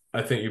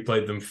I think you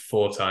played them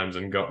 4 times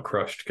and got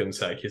crushed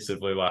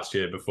consecutively last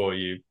year before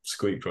you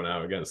squeaked one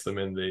out against them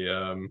in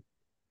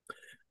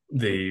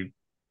the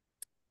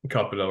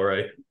Copa del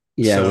Rey.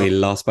 Yeah, So we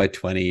lost by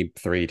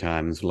 23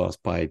 times,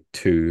 lost by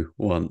two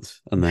once,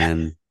 and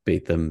then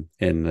beat them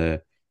in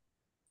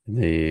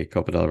the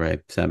Copa del Rey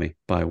semi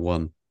by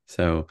one.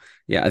 So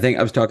yeah, I think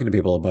I was talking to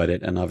people about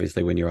it, and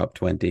obviously when you're up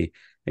 20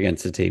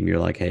 against a team, you're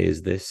like, hey,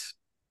 is this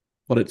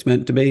what it's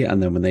meant to be?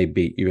 And then when they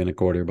beat you in a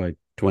quarter by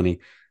 20,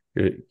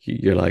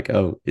 you're like,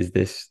 oh, is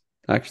this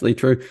actually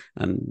true?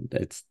 And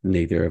it's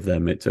neither of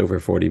them. It's over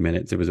 40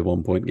 minutes. It was a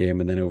 1 point game,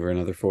 and then over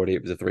another 40,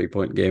 it was a 3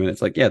 point game. And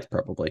it's like, yeah, it's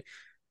probably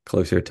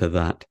closer to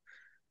that.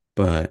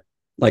 But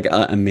like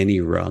a mini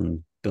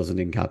run doesn't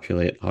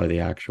encapsulate how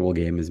the actual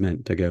game is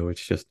meant to go.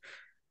 It's just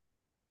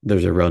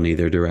there's a run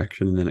either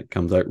direction and then it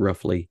comes out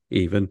roughly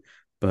even.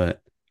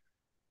 But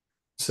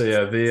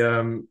yeah,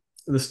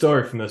 the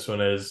story from this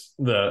one is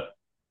that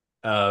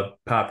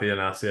Pappy and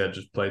Asia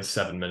just played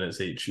 7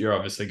 minutes each. You're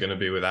obviously going to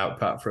be without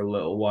Pat for a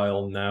little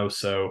while now,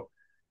 so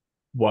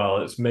while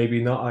it's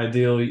maybe not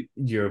ideal,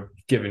 you're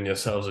giving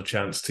yourselves a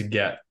chance to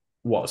get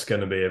what's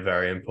going to be a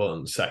very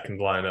important second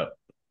lineup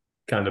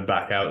kind of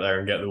back out there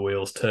and get the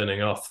wheels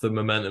turning off the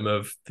momentum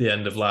of the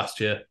end of last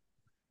year.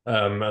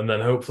 And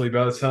then hopefully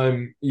by the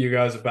time you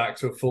guys are back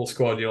to a full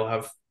squad, you'll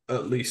have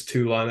at least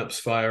two lineups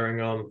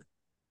firing on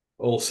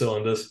all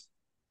cylinders.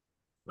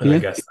 And I yeah,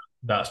 guess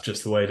that's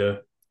just the way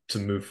to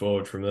move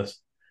forward from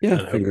this. yeah,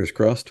 And fingers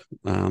crossed.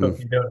 hope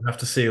you don't have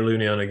to see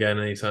Ilunion again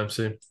anytime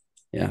soon.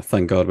 Yeah,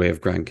 thank God we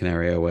have Gran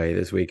Canaria away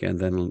this weekend,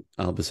 then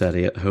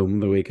Albacete at home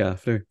the week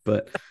after.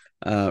 But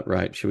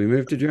right, should we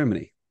move to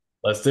Germany?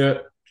 Let's do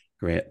it.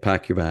 Great.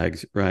 Pack your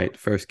bags. Right.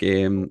 First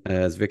game,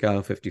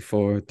 Zwickau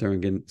 54,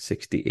 Thüringen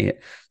 68.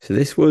 So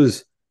this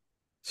was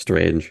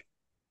strange.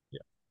 Yeah.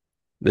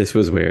 This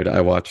was weird.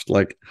 I watched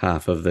like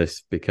half of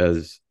this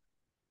because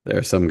there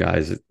are some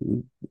guys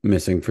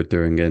missing for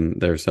Thüringen.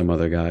 There are some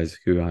other guys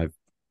who I've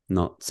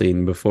not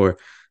seen before.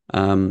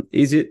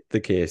 Is it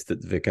the case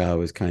that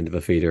Zwickau is kind of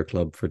a feeder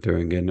club for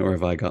Thüringen, or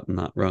have I gotten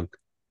that wrong?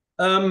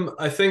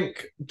 I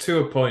think to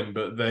a point,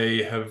 but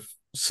they have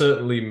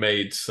certainly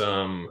made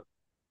some.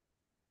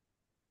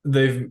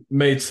 They've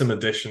made some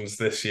additions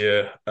this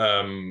year.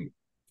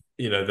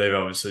 they've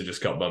obviously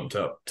just got bumped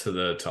up to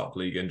the top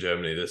league in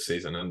Germany this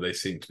season, and they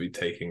seem to be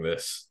taking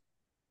this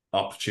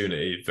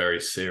opportunity very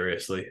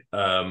seriously.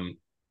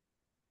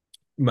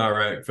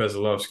 Marek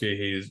Veselowski,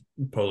 he's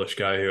a Polish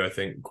guy who I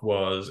think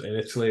was in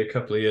Italy a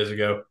couple of years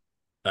ago.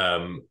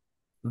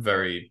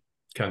 Very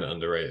kind of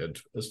underrated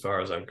as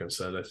far as I'm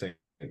concerned. I think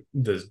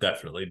there's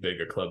definitely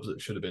bigger clubs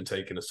that should have been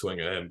taking a swing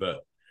at him, but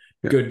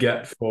good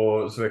get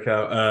for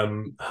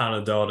Zwickau.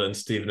 Hannah Dodd and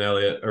Stephen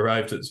Elliott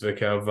arrived at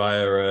Zwickau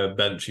via a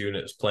bench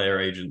units player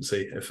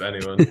agency. If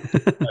anyone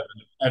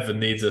ever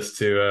needs us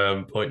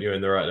to point you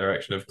in the right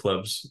direction of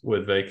clubs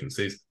with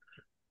vacancies,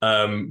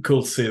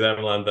 cool to see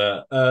them land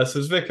there. So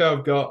Zwickau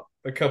have got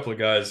a couple of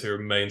guys who are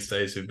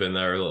mainstays who've been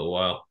there a little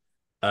while.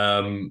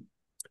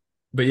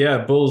 But yeah,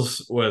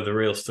 Bulls were the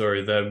real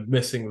story. They're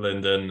missing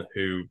Linden,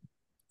 who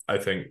I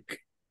think,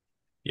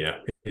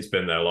 he's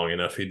been there long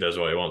enough. He does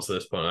what he wants at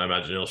this point. I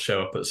imagine he'll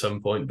show up at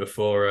some point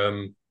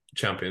before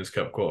Champions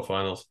Cup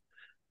quarterfinals.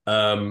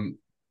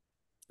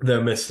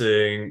 They're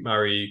missing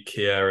Marie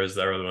Kier as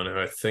their other one, who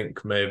I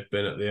think may have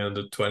been at the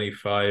under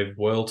 25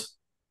 World.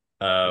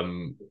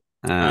 And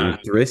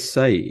Driss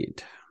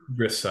Said.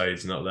 Driss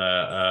Said's not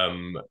there.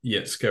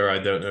 Yitzka, I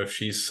don't know if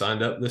she's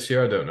signed up this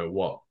year. I don't know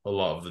what a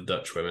lot of the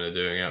Dutch women are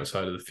doing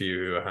outside of the few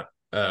who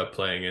are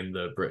playing in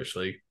the British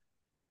League.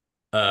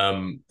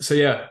 So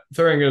yeah,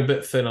 throwing a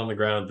bit thin on the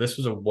ground. This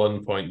was a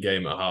 1-point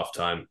game at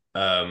halftime.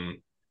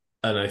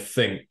 And I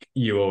think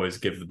you always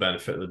give the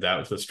benefit of the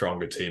doubt to the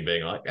stronger team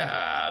being like,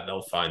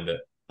 they'll find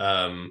it.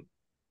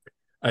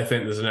 I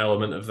think there's an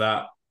element of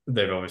that.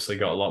 They've obviously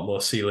got a lot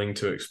more ceiling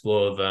to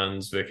explore than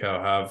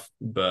Zwickau have,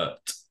 but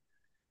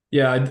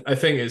yeah, I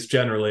think it's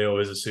generally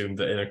always assumed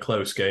that in a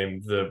close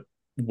game, the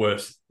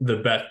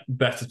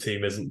better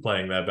team isn't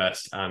playing their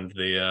best, and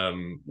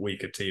the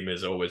weaker team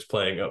is always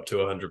playing up to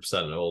 100%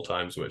 at all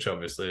times, which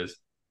obviously is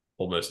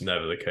almost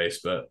never the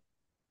case. But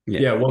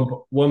yeah,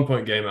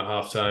 1-point game at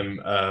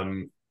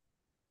halftime.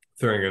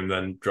 Thüringen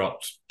then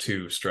dropped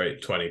 2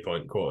 straight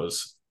 20-point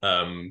quarters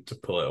to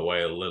pull it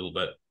away a little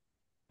bit.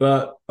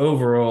 But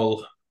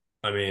overall,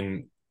 I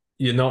mean,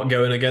 you're not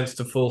going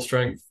against a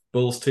full-strength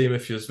Bulls team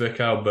if you're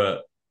Zwickau,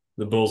 but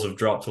the Bulls have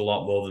dropped a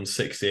lot more than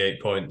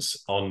 68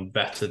 points on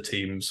better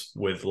teams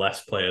with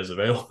less players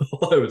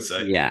available, I would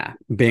say. Yeah,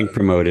 being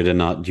promoted and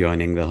not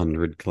joining the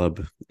 100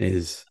 club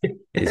is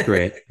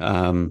great.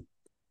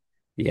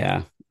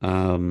 Yeah.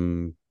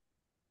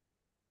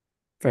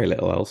 Very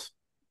little else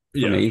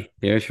for me.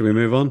 Yeah, should we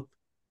move on?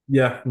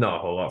 Yeah, not a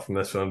whole lot from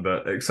this one,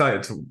 but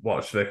excited to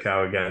watch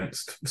Zwickau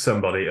against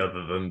somebody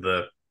other than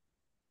the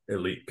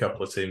elite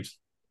couple of teams.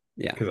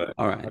 Yeah,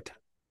 all right.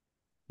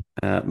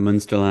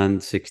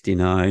 Munsterland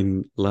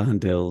 69,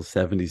 Landil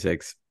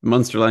 76.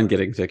 Munsterland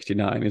getting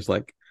 69 is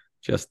like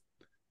just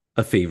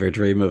a fever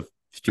dream of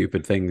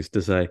stupid things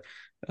to say.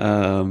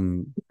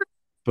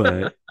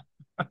 But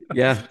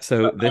yeah,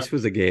 so this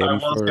was a game. I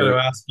was going to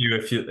ask you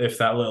if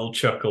that little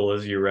chuckle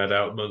as you read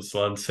out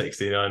Munsterland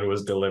 69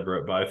 was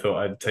deliberate, but I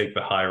thought I'd take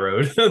the high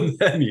road and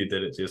then you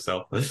did it to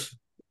yourself.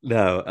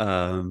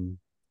 No,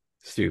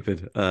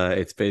 stupid.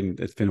 It's been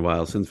a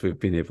while since we've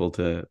been able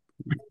to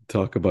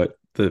talk about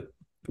the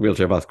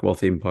wheelchair basketball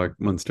theme park,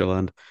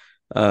 Munsterland.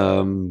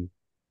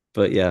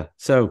 But yeah,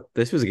 so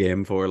this was a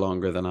game for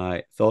longer than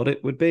I thought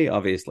it would be.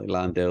 Obviously,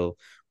 Landil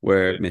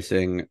were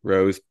missing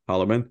Rose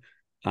Holloman,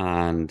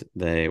 and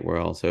they were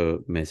also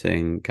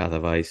missing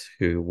Katha Weiss,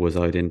 who was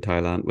out in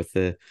Thailand with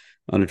the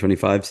under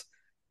 25s,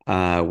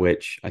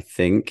 which I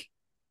think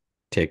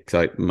takes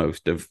out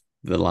most of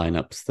the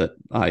lineups that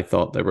I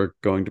thought they were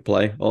going to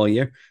play all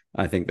year.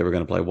 I think they were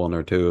going to play 1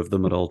 or 2 of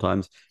them at all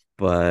times,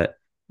 but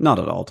not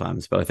at all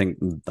times. But I think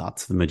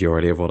that's the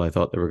majority of what I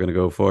thought they were going to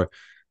go for.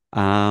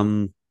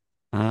 And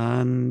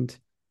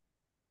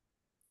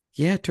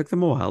yeah, it took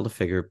them a while to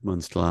figure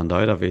Munsterland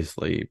out.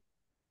 Obviously,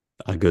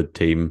 a good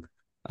team.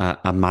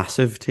 A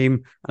massive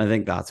team. And I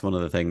think that's one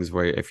of the things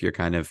where if you're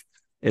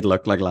it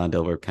looked like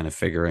Landil were kind of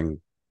figuring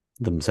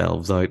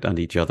themselves out and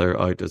each other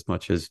out as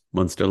much as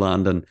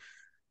Munsterland. And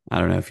I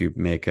don't know, if you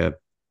make a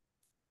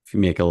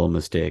little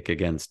mistake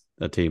against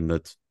a team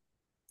that's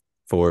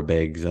 4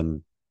 bigs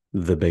and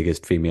the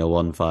biggest female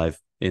 1-5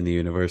 in the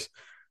universe,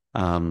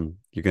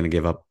 you're going to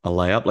give up a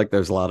layup. Like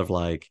there's a lot of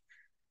like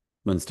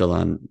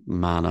Munsterland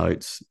man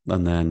outs,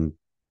 and then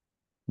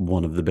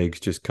one of the bigs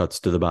just cuts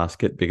to the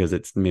basket because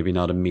it's maybe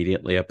not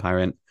immediately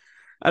apparent.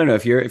 I don't know,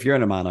 if you're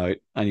in a man out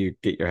and you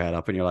get your head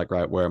up and you're like,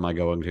 right, where am I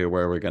going to?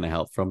 Where are we going to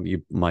help from?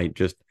 You might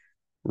just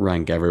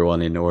rank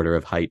everyone in order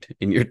of height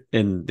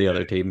in the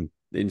other team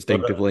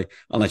instinctively,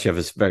 unless you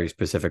have a very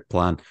specific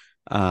plan.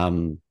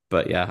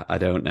 But yeah, I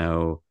don't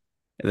know.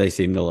 They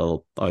seemed a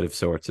little out of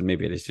sorts, and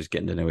maybe it is just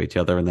getting to know each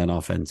other. And then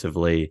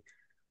offensively,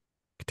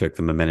 it took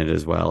them a minute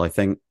as well. I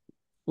think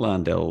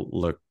Landil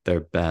looked their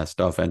best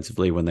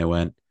offensively when they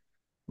went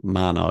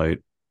man out,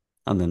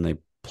 and then they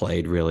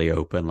played really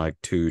open, like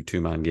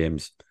two-man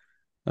games,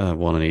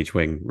 one on each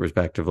wing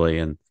respectively,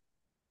 and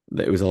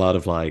it was a lot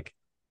of like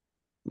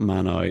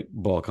man out,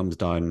 ball comes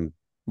down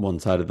one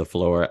side of the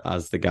floor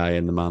as the guy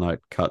in the man out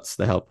cuts,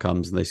 the help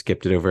comes, and they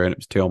skipped it over, and it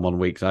was 2-on-1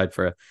 weak side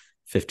for a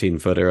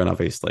 15-footer, and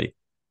obviously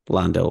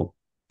Landell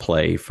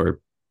play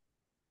for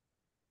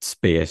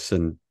space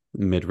and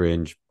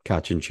mid-range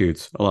catch and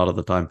shoots a lot of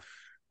the time.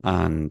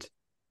 And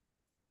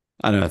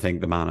I don't know, I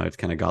think the man out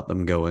kind of got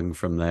them going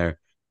from there.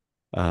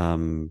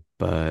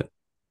 But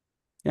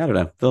yeah, I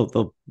don't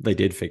know. They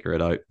did figure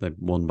it out. They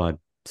won by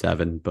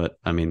 7, but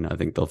I mean, I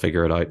think they'll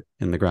figure it out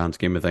in the grand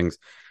scheme of things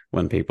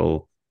when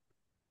people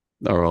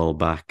are all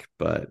back.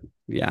 But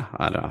yeah,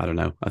 I don't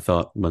know. I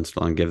thought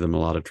Munsterland gave them a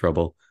lot of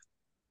trouble,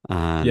 Yeah,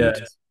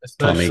 and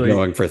Tommy especially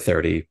going for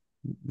 30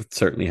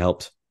 certainly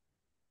helped.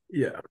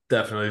 yeah,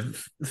 definitely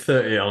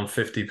 30 on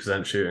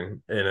 50%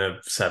 shooting in a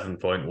 7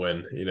 point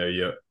win.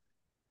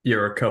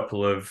 You're a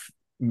couple of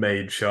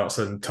made shots,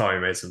 and Tommy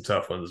made some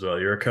tough ones as well.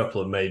 You're a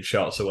couple of made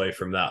shots away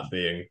from that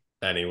being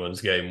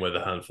anyone's game with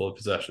a handful of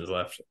possessions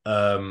left.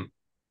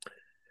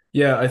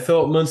 Yeah, I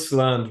thought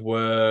Munsterland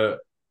were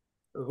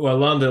well.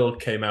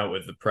 Landil came out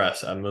with the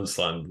press, and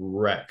Munsterland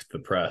wrecked the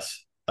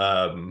press,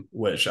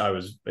 which I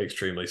was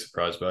extremely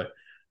surprised by.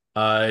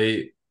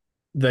 I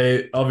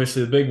they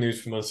obviously the big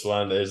news for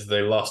Munsterland is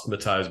they lost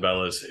Matthias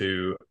Bellis,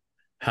 who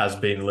has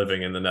been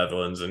living in the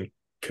Netherlands and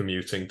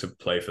commuting to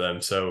play for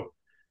them. So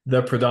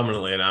they're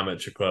predominantly an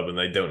amateur club, and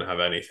they don't have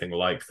anything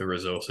like the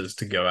resources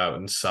to go out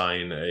and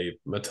sign a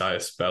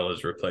Matthias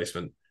Bellis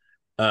replacement.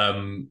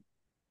 Um,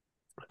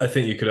 I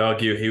think you could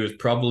argue he was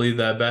probably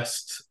their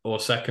best or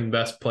second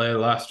best player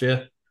last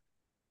year,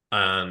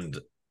 and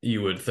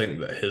you would think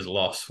that his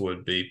loss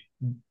would be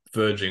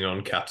verging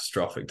on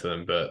catastrophic to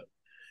them. But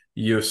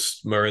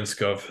Yus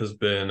Marinskov has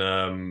been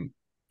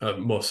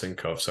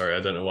Morsinkov. Sorry, I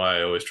don't know why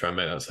I always try and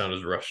make that sound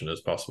as Russian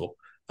as possible.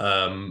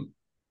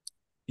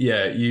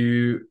 Yeah,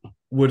 you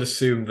would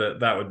assume that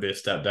that would be a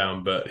step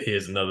down, but he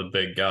is another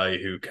big guy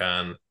who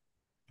can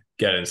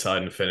get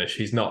inside and finish.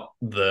 He's not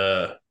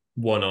the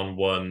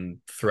one-on-one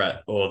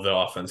threat or the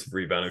offensive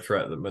rebounding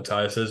threat that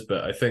Matthias is,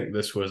 but I think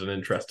this was an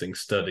interesting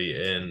study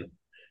in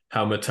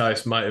how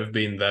Matthias might have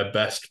been their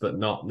best, but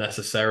not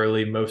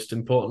necessarily most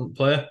important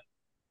player.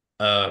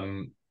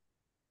 Well,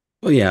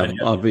 yeah, And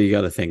but you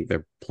got to think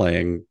they're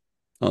playing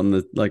on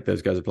the like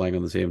those guys are playing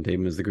on the same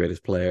team as the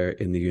greatest player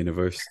in the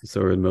universe,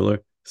 Soren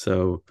Muller.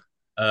 So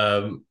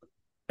um,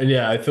 and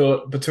yeah, I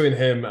thought between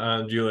him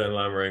and Julian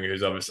Lammering,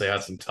 who's obviously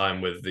had some time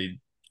with the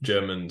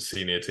German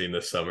senior team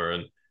this summer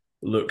and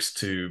looks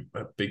to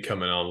be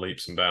coming on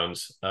leaps and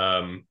bounds.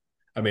 I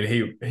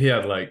mean, he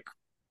had like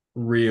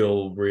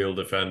real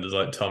defenders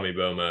like Tommy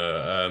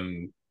Boma,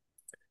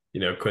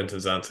 Quinton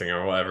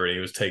Zantinger or whatever, and he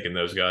was taking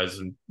those guys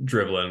and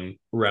dribbling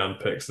round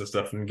picks and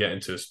stuff and getting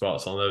to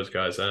spots on those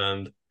guys.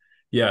 And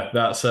yeah,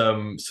 that's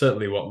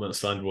certainly what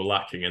Munsterland were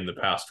lacking in the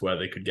past, where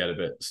they could get a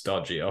bit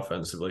stodgy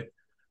offensively.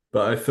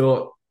 But I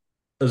thought,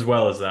 as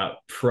well as that,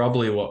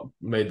 probably what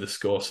made the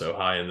score so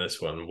high in this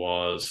one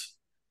was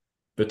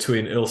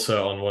between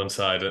Ilsa on one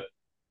side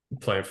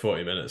playing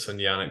 40 minutes and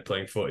Yannick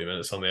playing 40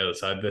 minutes on the other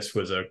side. This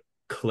was a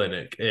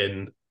clinic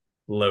in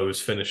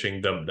Lowe's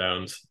finishing dump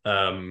downs.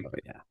 yeah,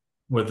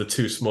 With the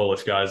two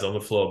smallest guys on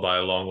the floor by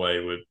a long way,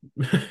 with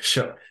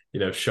shot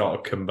a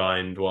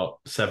combined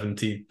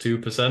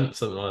 72%,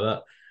 something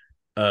like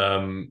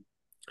that.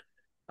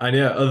 And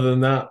yeah, other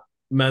than that,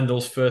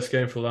 Mendel's first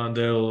game for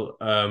Landale,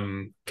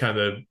 kind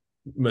of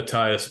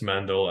Matthias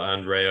Mendel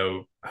and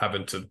Rayo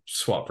having to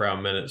swap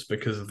around minutes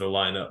because of the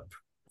lineup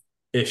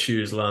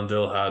issues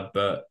Landale had,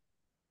 but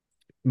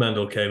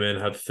Mendel came in,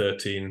 had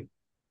 13,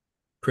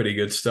 pretty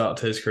good start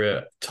to his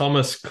career.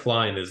 Thomas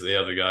Klein is the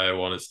other guy I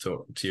wanted to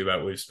talk to you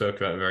about. We've spoke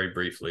about it very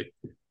briefly,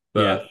 yeah.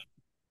 but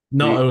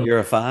not You're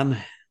a fan.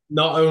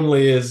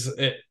 only is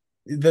it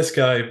this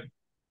guy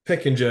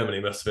picking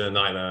Germany must have been a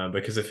nightmare,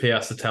 because if he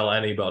has to tell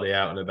anybody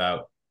out and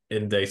about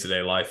in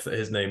day-to-day life that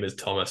his name is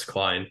Thomas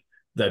Klein,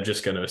 they're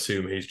just going to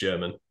assume he's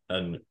German,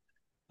 and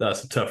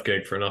that's a tough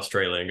gig for an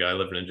Australian guy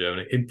living in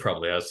Germany. He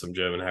probably has some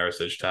German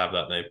heritage to have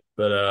that name,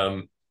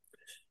 but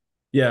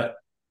yeah,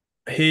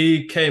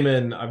 he came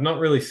in. I've not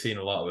really seen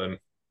a lot of him,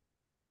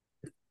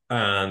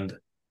 and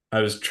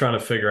I was trying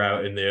to figure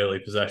out in the early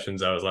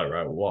possessions. I was like,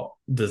 right, what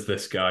does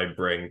this guy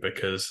bring?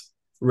 Because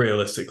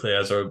realistically,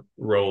 as a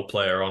role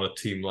player on a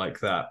team like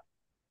that,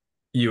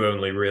 you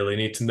only really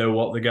need to know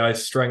what the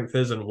guy's strength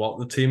is and what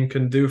the team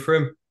can do for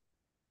him.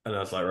 And I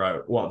was like,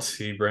 right, what's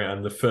he bring?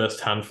 And the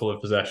first handful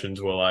of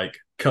possessions were like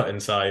cut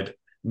inside,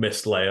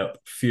 missed layup,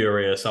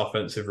 furious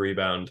offensive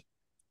rebound,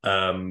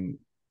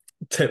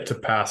 tipped to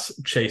pass,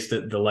 chased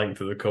it the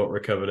length of the court,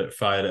 recovered it,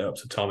 fired it up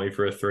to Tommy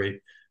for a three.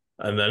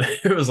 And then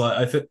it was like,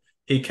 I think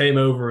he came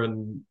over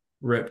and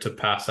ripped a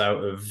pass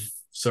out of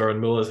Soren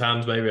Muller's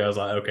hands. Maybe I was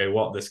like, okay,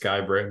 what this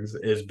guy brings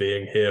is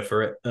being here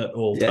for it at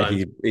all Yeah,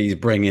 times. he's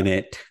bringing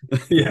it.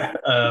 Yeah.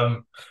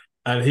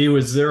 And he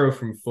was 0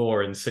 from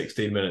 4 in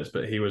 16 minutes,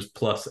 but he was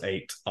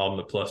 +8 on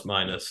the plus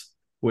minus,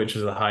 which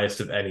is the highest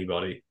of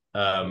anybody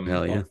Hell on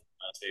yeah. that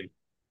team.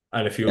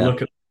 And if you Yeah.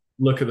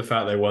 look at the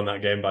fact they won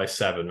that game by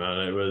 7,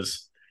 man, it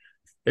was.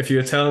 If you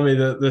were telling me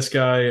that this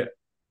guy,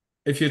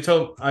 if you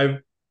told I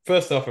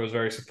first off, I was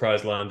very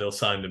surprised Landale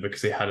signed him,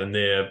 because he had a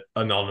near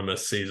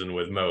anonymous season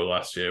with Mo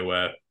last year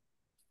where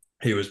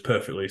he was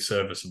perfectly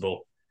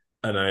serviceable.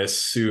 and I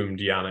assumed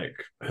Yannick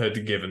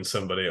had given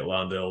somebody at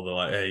Landil the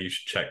like, hey, you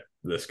should check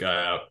this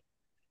guy out.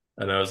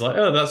 And I was like,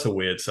 oh, that's a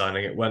weird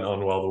signing. It went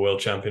on while the World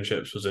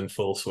Championships was in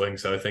full swing,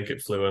 so I think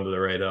it flew under the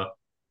radar.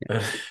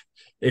 And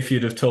if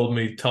you'd have told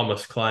me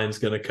Thomas Klein's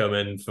going to come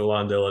in for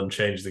Landil and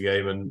change the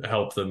game and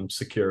help them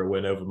secure a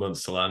win over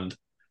Munsterland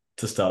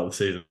to start the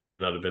season,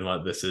 I'd have been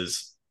like, this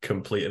is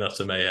complete and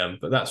utter mayhem.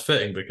 But that's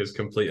fitting because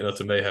complete and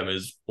utter mayhem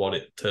is what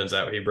it turns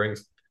out he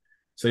brings.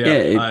 So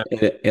Yeah,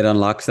 yeah, it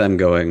unlocks them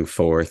going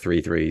 4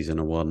 3 3s in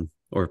a one,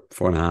 or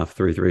 4.5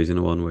 3 3s in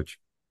a one, which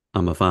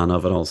I'm a fan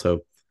of, and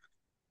also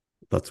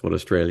that's what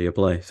Australia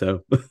play.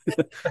 So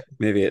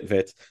maybe it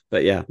fits.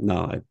 But yeah,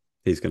 no,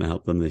 he's going to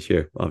help them this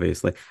year.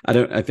 Obviously,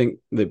 I think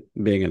that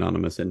being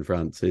anonymous in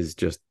France is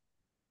just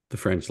the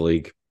French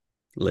league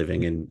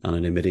living in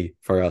anonymity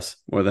for us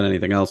more than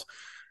anything else.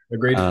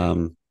 agreed.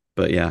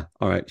 But yeah,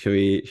 all right. Should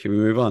we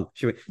move on?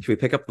 Should we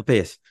pick up the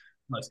pace?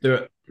 Let's do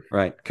it.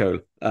 Right, cool.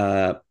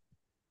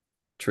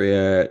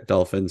 Trier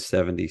Dolphins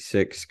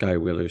 76, Sky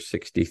Wheelers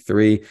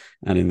 63.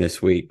 And in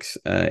this week's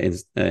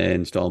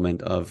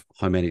installment of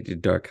How Many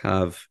Did Dirk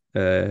Have?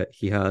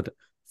 He had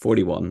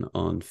 41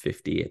 on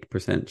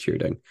 58%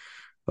 shooting.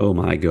 Oh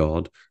my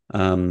God.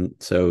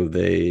 So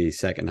the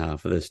second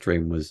half of the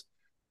stream was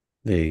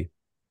the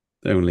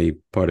only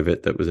part of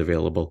it that was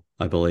available,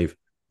 I believe,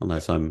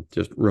 unless I'm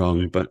just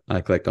wrong, but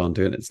I clicked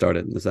onto it and it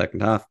started in the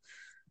second half.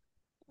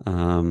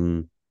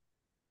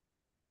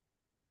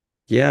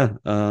 Yeah,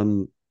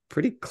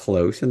 pretty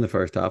close in the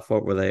first half.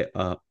 What were they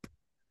up?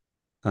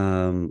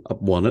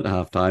 Up one at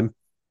halftime.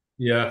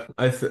 Yeah,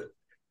 I think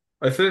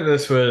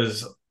this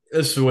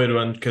is a weird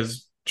one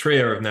because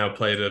Trier have now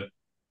played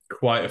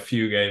quite a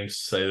few games.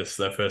 Say this is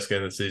their first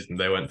game of the season.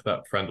 They went to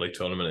that friendly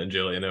tournament in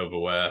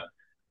Giulianova where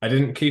I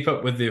didn't keep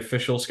up with the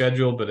official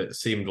schedule, but it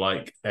seemed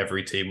like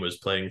every team was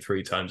playing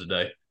 3 times a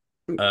day.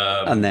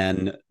 And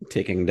then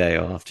taking day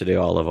off to do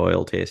olive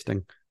oil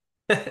tasting,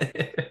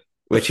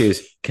 which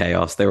is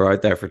chaos. They were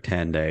out there for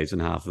 10 days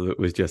and half of it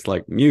was just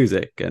like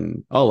music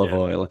and olive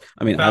oil.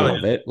 I mean, I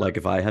love it. Like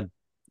if I had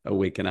a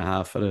week and a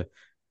half at a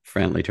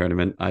friendly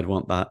tournament, I'd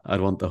want that.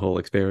 I'd want the whole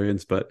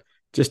experience, but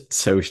just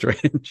so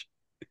strange.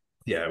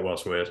 Yeah, it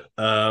was weird.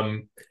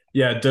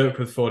 Yeah, Dirk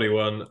with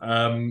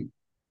 41.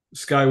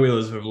 Sky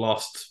Wheelers have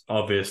lost,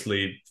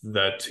 obviously,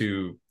 their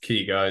two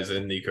key guys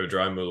in Nico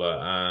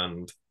Dreimüller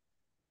and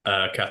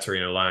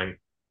Katarina Lang.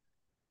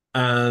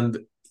 And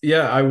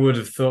yeah, I would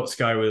have thought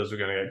Sky Wheelers were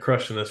going to get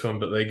crushed in this one,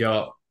 but they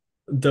got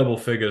double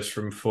figures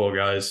from 4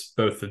 guys,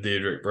 both the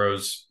Diedrich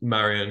Bros,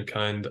 Marion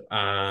Kind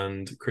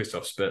and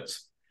Christoph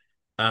Spitz.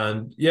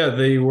 And yeah,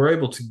 they were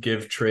able to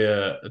give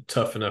Trier a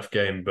tough enough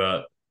game,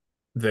 but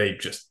they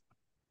just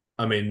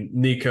I mean,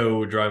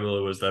 Nico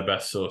Dreimüller was their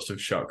best source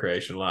of shot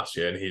creation last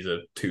year, and he's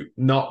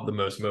not the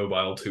most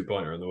mobile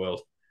 2-pointer in the world.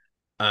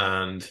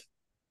 And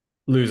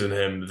losing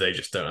him, they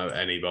just don't have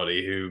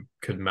anybody who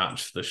could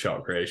match the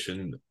shot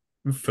creation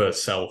for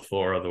self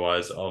or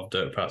otherwise of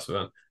Dirk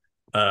Passevan.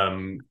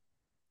 And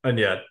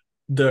yeah,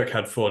 Dirk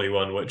had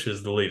 41, which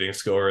is the leading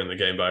scorer in the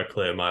game by a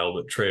clear mile,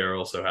 but Trier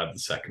also had the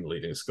second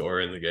leading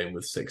scorer in the game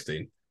with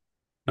 16.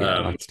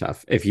 Yeah, that's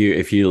tough. If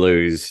you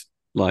lose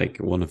like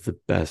one of the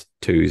best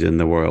twos in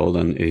the world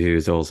and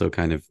who's also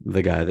kind of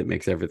the guy that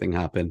makes everything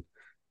happen,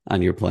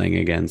 and you're playing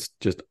against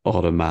just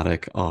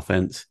automatic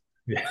offense,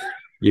 yeah,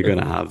 you're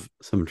gonna have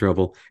some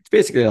trouble. It's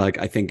basically like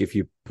I think if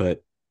you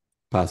put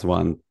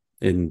Paswan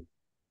in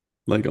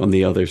like on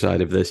the other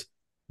side of this,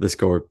 the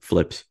score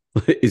flips.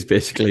 Is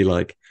basically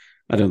like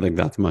I don't think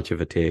that's much of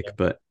a take,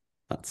 but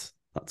that's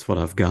what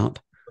I've got.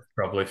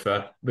 Probably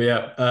fair. But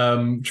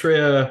yeah,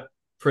 Trier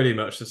pretty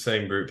much the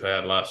same group they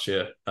had last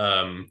year.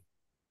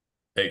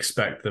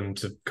 Expect them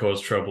to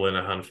cause trouble in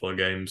a handful of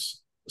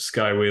games.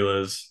 Sky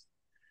Wheelers,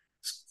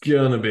 it's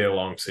gonna be a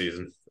long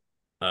season.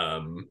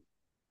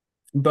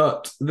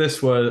 But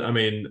this was, I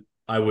mean,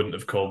 I wouldn't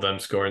have called them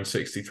scoring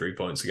 63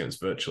 points against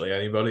virtually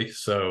anybody.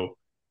 So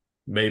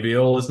maybe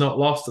all is not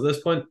lost at this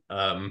point.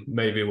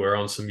 Maybe we're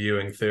on some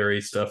Ewing theory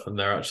stuff and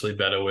they're actually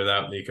better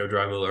without Nico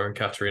Dreimüller and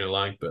Katarina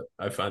Lang, but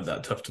I find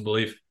that tough to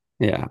believe.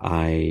 Yeah,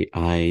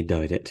 I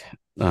doubt it.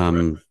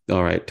 All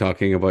right,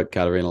 talking about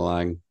Katarina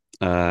Lang,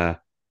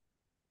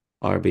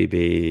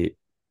 RBB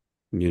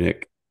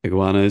Munich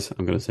Iguanas.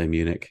 I'm going to say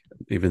Munich,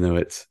 even though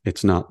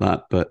it's not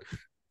that. But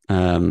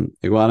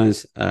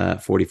Iguanas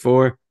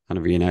 44,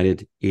 Hanover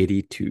United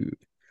 82.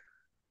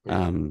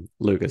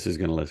 Lucas is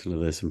going to listen to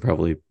this and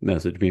probably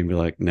message me and be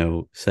like,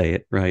 "No, say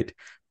it right."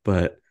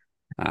 But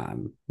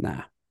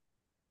nah.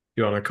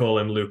 You want to call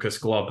him Lucas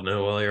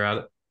Globner while you're at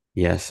it?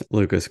 Yes,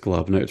 Lucas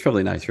Globner. It's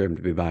probably nice for him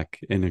to be back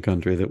in a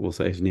country that will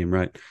say his name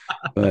right.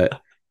 But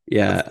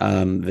yeah,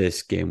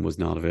 this game was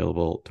not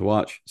available to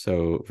watch,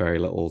 so very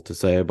little to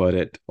say about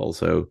it.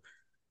 Also,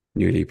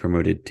 newly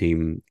promoted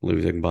team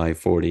losing by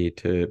 40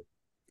 to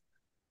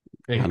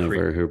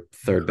Hanover, who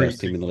third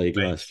best team in the league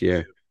last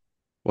year.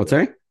 What's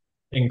that?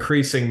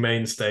 Increasing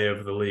mainstay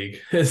of the league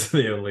is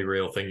the only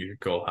real thing you could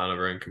call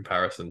Hanover in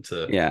comparison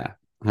to. Yeah,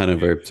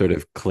 Hanover sort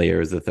of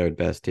clear as the third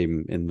best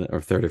team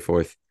or third or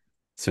fourth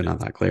So not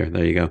that clear.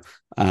 There you go.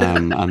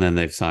 And then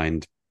they've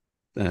signed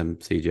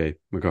CJ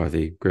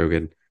McCarthy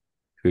Grogan,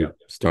 who Yeah.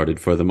 started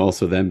for them.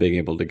 Also, them being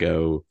able to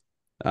go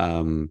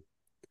um,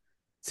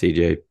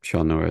 CJ,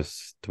 Sean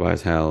Norris,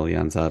 Tobias Hell,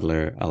 Jan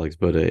Sadler, Alex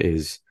Buddha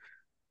is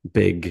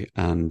big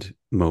and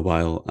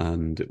mobile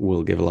and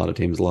will give a lot of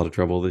teams a lot of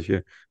trouble this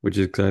year, which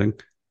is exciting.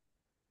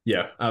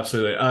 Yeah,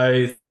 absolutely.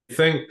 I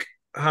think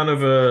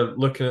Hanover,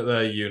 looking at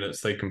their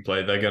units they can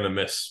play, they're going to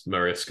miss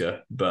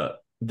Mariska, but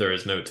there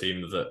is no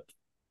team that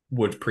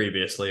would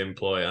previously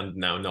employ and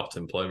now not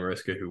employ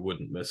Mariska who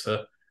wouldn't miss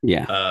her.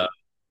 Yeah, Uh,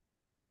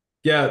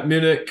 yeah,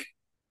 Munich,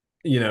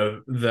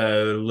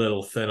 they're a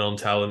little thin on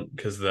talent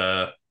because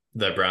they're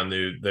brand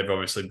new. They've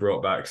obviously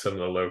brought back some of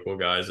the local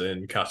guys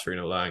in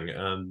Katarina Lang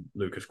and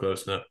Lucas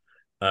Klosner,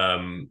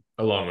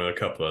 along with a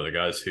couple other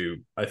guys who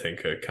I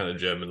think are kind of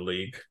German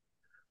league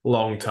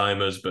long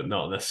timers, but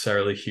not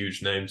necessarily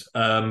huge names.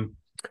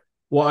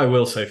 What I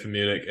will say for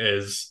Munich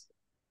is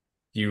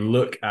you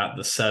look at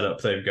the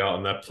setup they've got,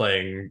 and they're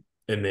playing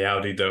in the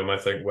Audi Dome, I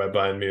think, where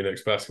Bayern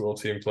Munich's basketball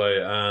team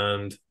play,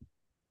 and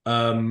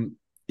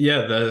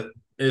yeah,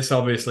 it's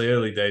obviously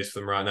early days for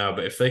them right now,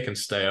 but if they can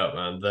stay up,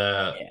 man,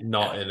 they're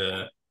not in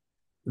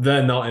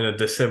a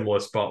dissimilar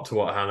spot to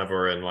what Hanover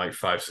were in like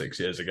 5, 6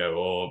 years ago,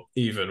 or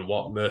even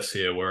what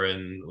Mercia were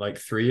in like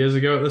 3 years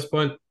ago at this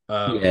point.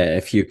 yeah.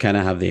 If you kind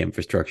of have the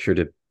infrastructure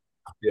to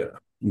Yeah.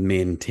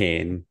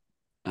 maintain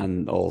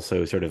and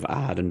also sort of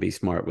add and be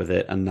smart with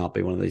it, and not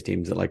be one of these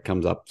teams that like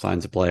comes up,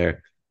 signs a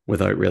player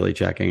without really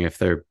checking if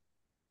they're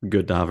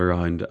good to have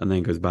around, and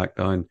then goes back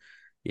down.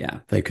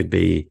 Yeah, they could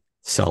be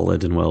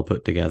solid and well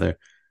put together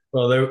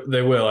Well,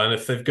 they will, and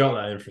if they've got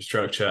that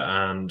infrastructure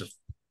and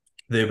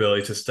the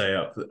ability to stay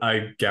up,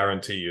 I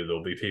guarantee you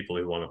there'll be people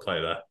who want to play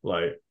there.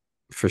 Like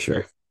for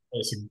sure.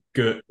 it's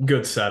a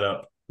good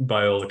setup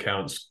by all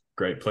accounts.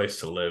 Great place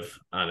to live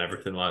and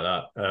everything like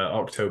that.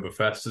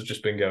 Oktoberfest has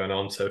just been going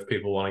on, so if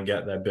people want to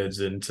get their bids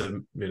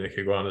into Munich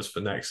Iguanas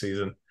for next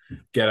season,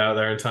 get out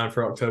there in time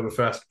for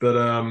Oktoberfest.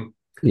 But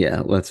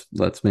Yeah, let's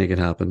make it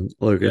happen, yeah,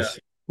 Lucas.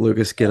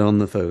 Lucas, get on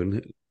the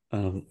phone.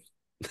 Um,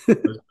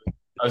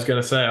 I was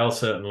going to say I'll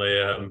certainly,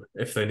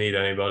 if they need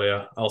anybody,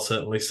 I'll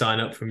certainly sign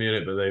up for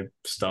Munich. But they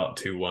start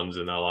 2-1s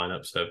in their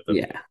lineup, so they're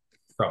yeah,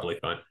 probably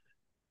fine.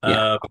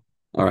 yeah.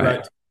 All right,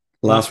 Right,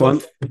 last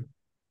one.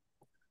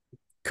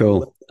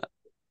 Cool.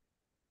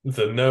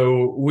 the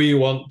no, we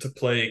want to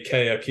play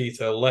Kei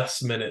Akita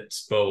less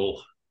minutes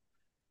bowl.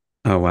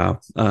 Oh wow.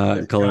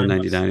 This Color guy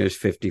must 99ers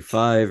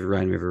 55,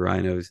 Rhine River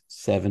Rhinos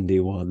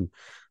 71.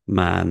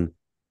 Man,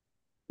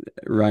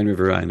 Rhine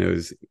River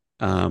Rhinos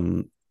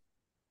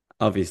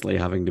obviously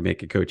having to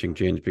make a coaching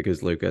change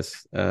because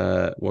Lucas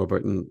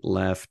Warburton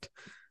left,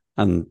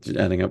 and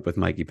ending up with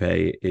Mikey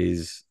Pay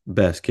is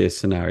best case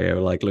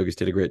scenario. Like Lucas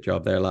did a great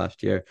job there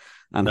last year,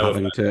 and no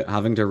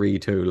having to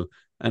retool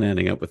and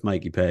ending up with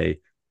Mikey Pay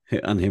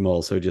and him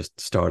also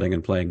just starting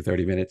and playing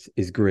 30 minutes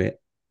is great.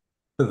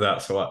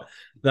 That's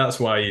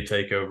why you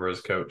take over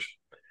as coach.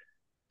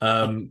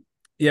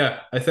 Yeah,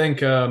 I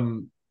think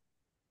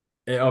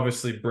it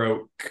obviously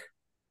broke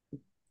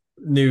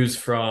news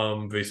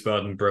from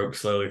Wiesbaden broke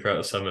slowly throughout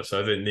the summer.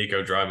 So I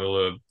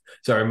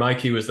think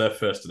Mikey was their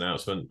first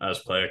announcement as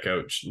player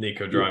coach.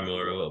 Nico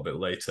Dreimler a little bit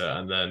later,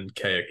 and then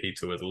Kei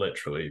Akita was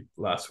literally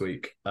last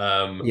week.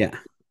 Yeah.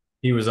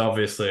 He was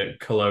obviously at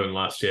Cologne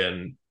last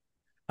year,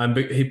 and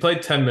he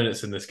played 10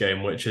 minutes in this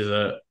game, which is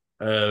a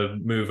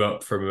move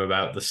up from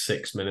about the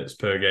 6 minutes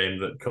per game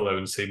that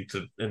Cologne seemed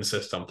to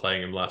insist on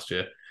playing him last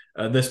year.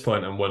 At this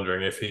point, I'm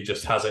wondering if he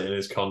just has it in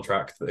his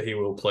contract that he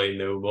will play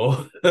no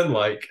more than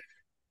like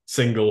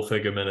single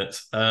figure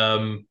minutes.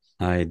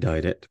 I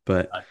doubt it,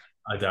 but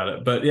I doubt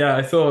it. But yeah,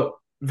 I thought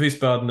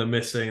Wiesbaden are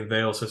missing.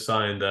 They also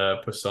signed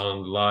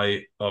Poisson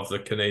Lai of the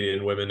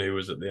Canadian women who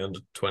was at the under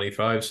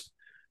 25s.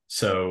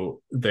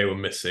 So they were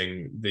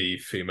missing the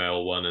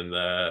female one in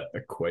their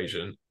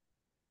equation.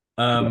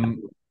 yeah.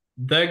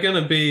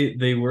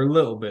 They were a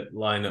little bit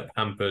lineup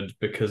hampered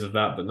because of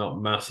that, but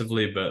not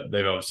massively. But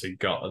they've obviously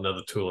got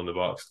another tool in the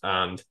box.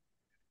 And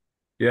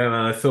yeah,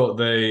 man, I thought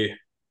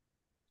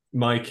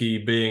Mikey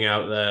being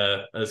out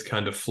there as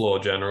kind of floor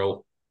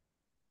general,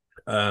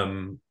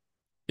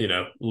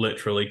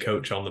 literally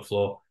coach on the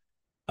floor,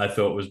 I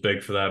thought was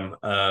big for them.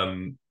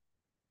 And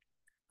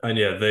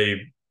yeah,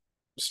 they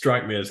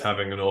strike me as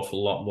having an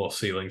awful lot more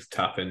ceiling to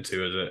tap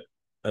into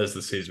as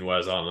the season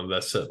wears on, and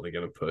they're certainly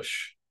going to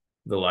push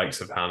the likes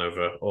of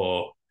Hanover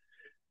or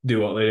do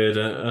what they did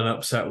and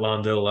upset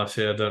Landil last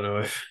year. I don't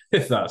know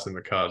if that's in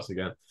the cards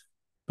again,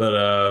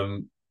 but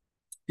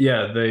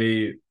yeah,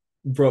 they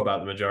brought back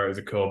the majority of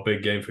the core.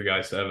 Big game for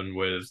Guy 7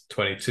 with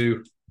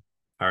 22,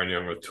 Aaron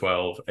Young with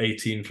 12,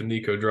 18 for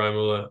Nico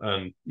Dreimler,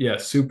 and yeah,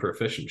 super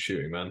efficient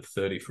shooting, man,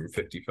 30 from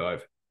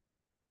 55.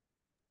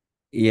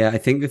 Yeah, I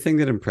think the thing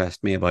that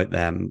impressed me about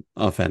them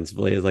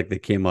offensively is like they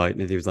came out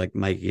and it was like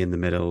Mikey in the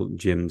middle,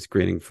 Jim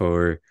screening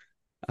for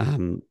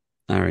um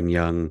Aaron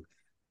Young,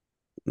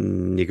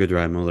 Nico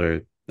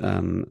Dreimler,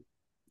 and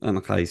a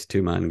Heist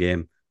 2-man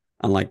game.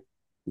 And like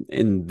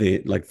in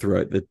the like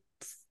throughout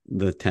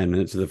the 10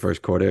 minutes of the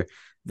first quarter,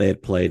 they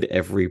had played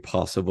every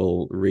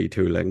possible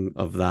retooling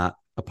of that,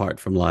 apart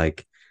from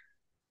like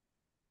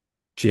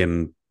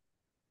Jim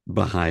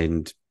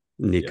behind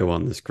Yeah. Nico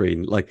on the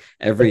screen. Like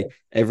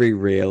every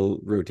real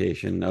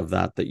rotation of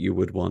that you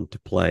would want to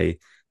play,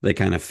 they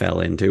kind of fell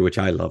into, which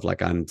I love.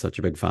 Like I'm such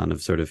a big fan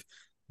of sort of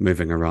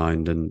moving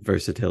around and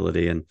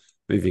versatility and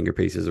moving your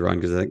pieces around,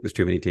 because I think there's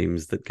too many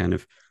teams that kind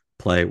of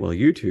play, well,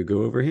 you two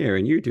go over here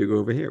and you two go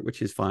over here,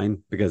 which is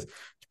fine because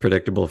it's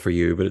predictable for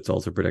you, but it's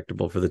also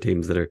predictable for the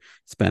teams that are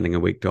spending a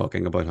week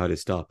talking about how to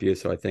stop you.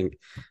 So I think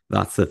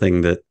that's the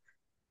thing that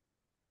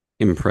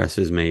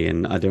impresses me.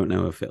 And I don't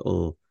know if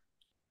it'll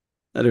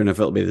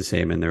be the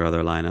same in their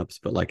other lineups,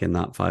 but like in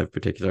that five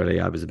particularly,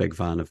 I was a big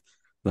fan of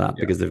that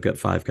Yeah. because they've got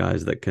five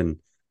guys that can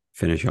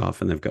finish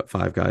off and they've got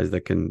five guys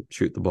that can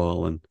shoot the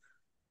ball. And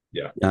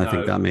Yeah. yeah, I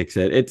think No. that makes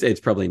it's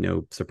probably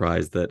no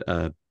surprise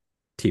that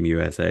Team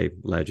USA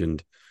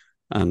legend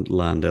and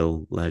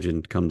Landil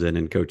legend comes in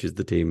and coaches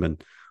the team,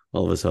 and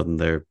all of a sudden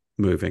they're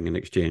moving and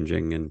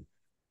exchanging, and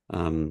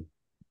um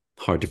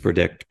hard to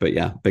predict. But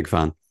yeah, big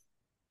fan.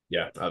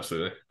 Yeah,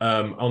 absolutely.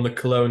 On the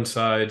Cologne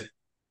side,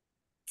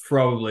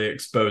 probably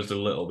exposed a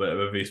little bit of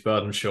a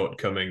Wiesbaden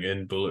shortcoming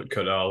in Bullet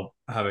Kadal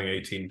having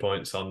 18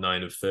 points on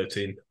 9 of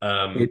 13.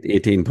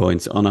 18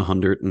 points on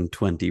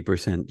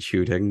 120%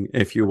 shooting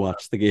if you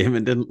watched the game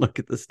and didn't look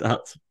at the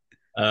stats.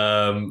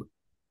 Um,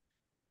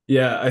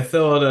 yeah,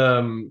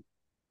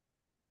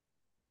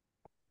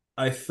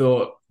 I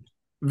thought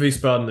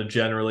Wiesbaden are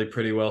generally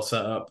pretty well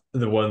set up.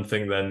 The one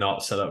thing they're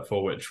not set up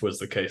for, which was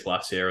the case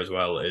last year as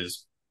well,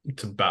 is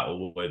to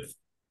battle with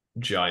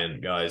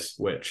giant guys,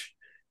 which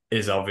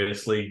is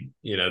obviously,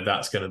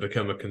 that's going to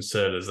become a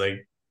concern as they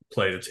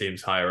play the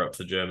teams higher up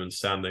the German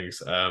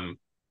standings.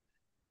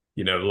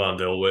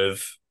 Landil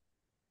with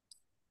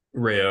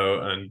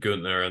Rio and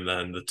Gunther, and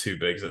then the two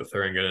bigs at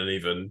Thuringen, and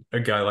even a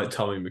guy like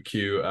Tommy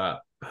McHugh at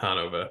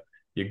Hanover.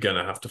 You're going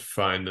to have to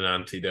find an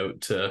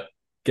antidote to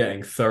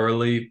getting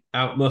thoroughly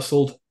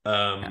outmuscled.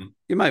 Yeah.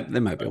 They might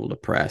be able to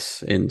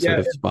press in sort Yeah,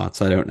 of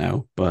spots. I don't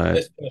know, but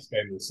it's first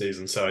game of the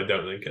season, so I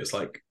don't think it's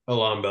like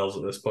alarm bells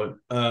at this point.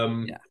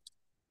 yeah,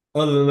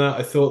 Other than that,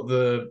 I thought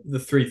the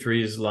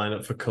 3-3s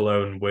lineup for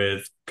Cologne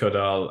with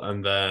Kodal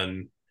and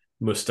then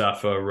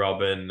Mustafa,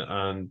 Robin,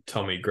 and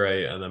Tommy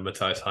Gray, and then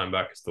Matthias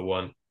Heimbach is the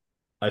one.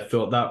 I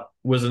thought that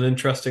was an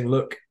interesting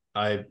look.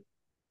 I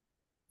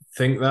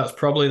think that's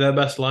probably their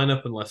best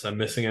lineup, unless I'm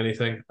missing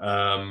anything.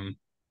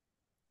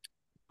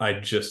 I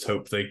just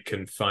hope they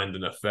can find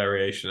enough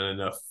variation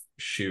and enough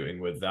shooting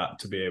with that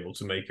to be able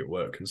to make it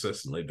work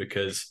consistently,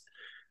 because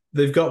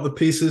they've got the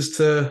pieces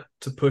to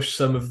push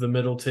some of the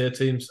middle tier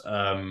teams.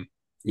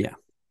 yeah,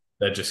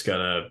 They're just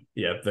they're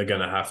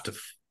gonna have to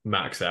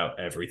max out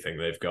everything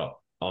they've got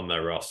on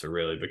their roster,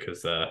 really,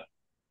 because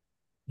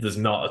there's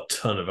not a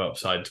ton of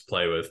upside to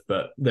play with.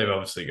 But they've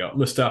obviously got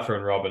Mustafa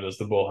and Robin as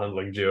the ball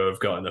handling duo have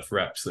got enough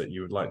reps that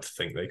you would like to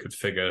think they could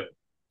figure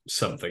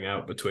something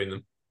out between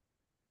them.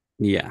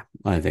 yeah,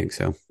 I think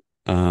so.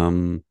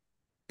 Um,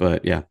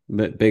 but yeah,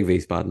 big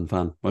Wiesbaden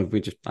fan. Well,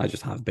 I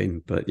just have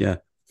been, but yeah,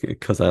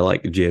 because I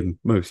like Jim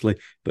mostly.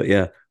 But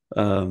yeah,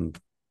 um,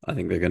 I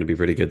think they're going to be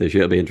pretty good this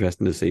year. It'll be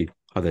interesting to see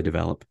how they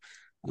develop.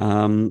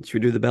 Should we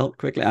do the belt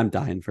quickly? I'm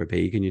dying for a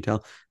pee. Can you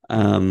tell?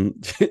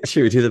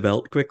 Should we do the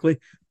belt quickly?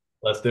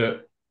 Let's do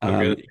it. I'm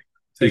Um, gonna take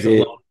is a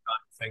it long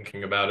time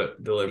thinking about it is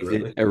it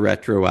deliberately. a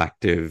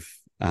retroactive?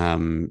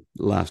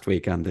 Last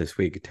week and this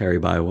week, Terry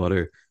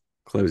Bywater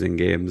closing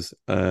games,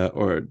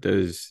 or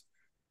does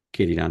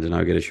Katie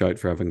Dandenau get a shout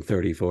for having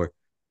 34?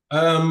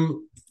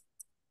 Um,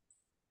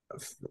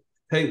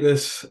 take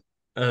this.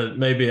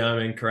 Maybe I'm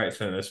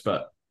incorrect in this,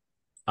 but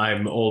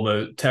I'm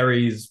almost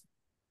Terry's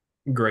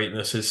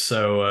greatness is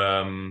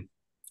so.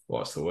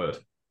 What's the word?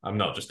 I'm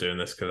not just doing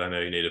this because I know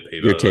you need a pee,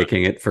 You're by the way.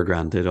 taking it for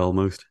granted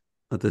almost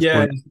at this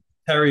Yeah, point.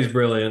 Terry's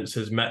brilliance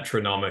is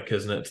metronomic,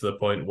 isn't it? To the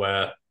point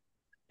where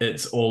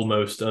it's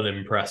almost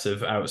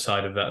unimpressive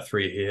outside of that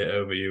three he hit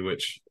over you,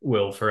 which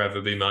will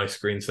forever be my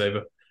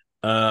screensaver.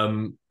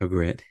 Um, Oh,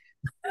 great.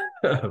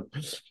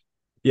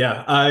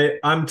 yeah,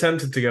 I'm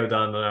tempted to go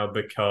down now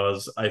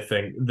because I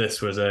think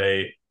this was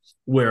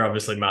we're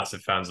obviously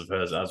massive fans of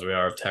hers as we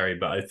are of Terry,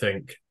 but I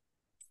think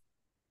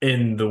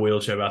in the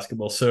wheelchair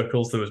basketball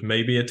circles there was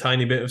maybe a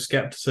tiny bit of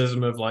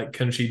skepticism of like,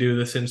 can she do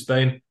this in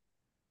Spain?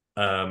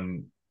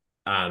 Um,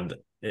 and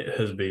it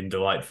has been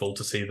delightful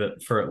to see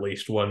that for at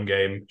least one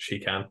game she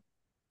can.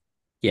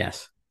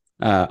 Yes.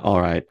 All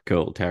right,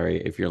 cool.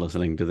 Terry, if you're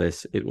listening to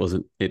this, it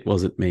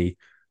wasn't me.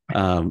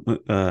 Um,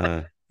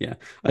 yeah.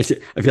 I feel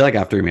like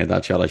after he made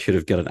that shot, I should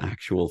have got an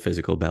actual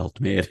physical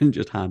belt made and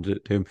just handed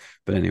it to him.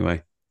 But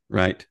anyway,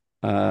 right.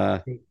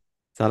 Is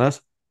that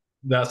us?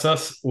 That's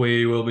us.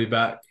 We will be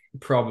back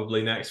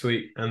probably next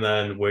week, and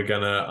then we're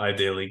gonna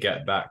ideally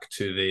get back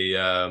to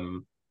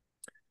the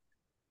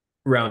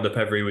roundup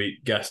every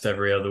week, guest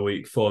every other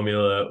week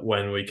formula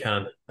when we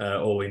can.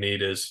 All we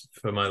need is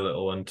for my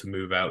little one to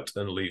move out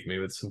and leave me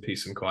with some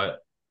peace and quiet.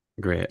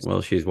 Great.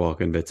 Well, she's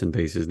walking bits and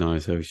pieces now,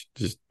 so she's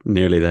just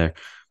nearly there.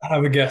 I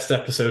have a guest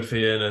episode for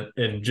you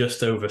in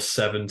just over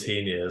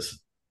 17 years.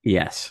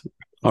 Yes.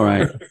 All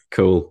right,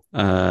 cool.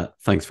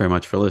 Thanks very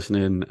much for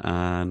listening,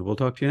 and we'll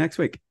talk to you next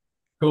week.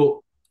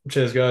 Cool.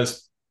 Cheers,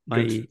 guys.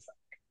 Good. Bye.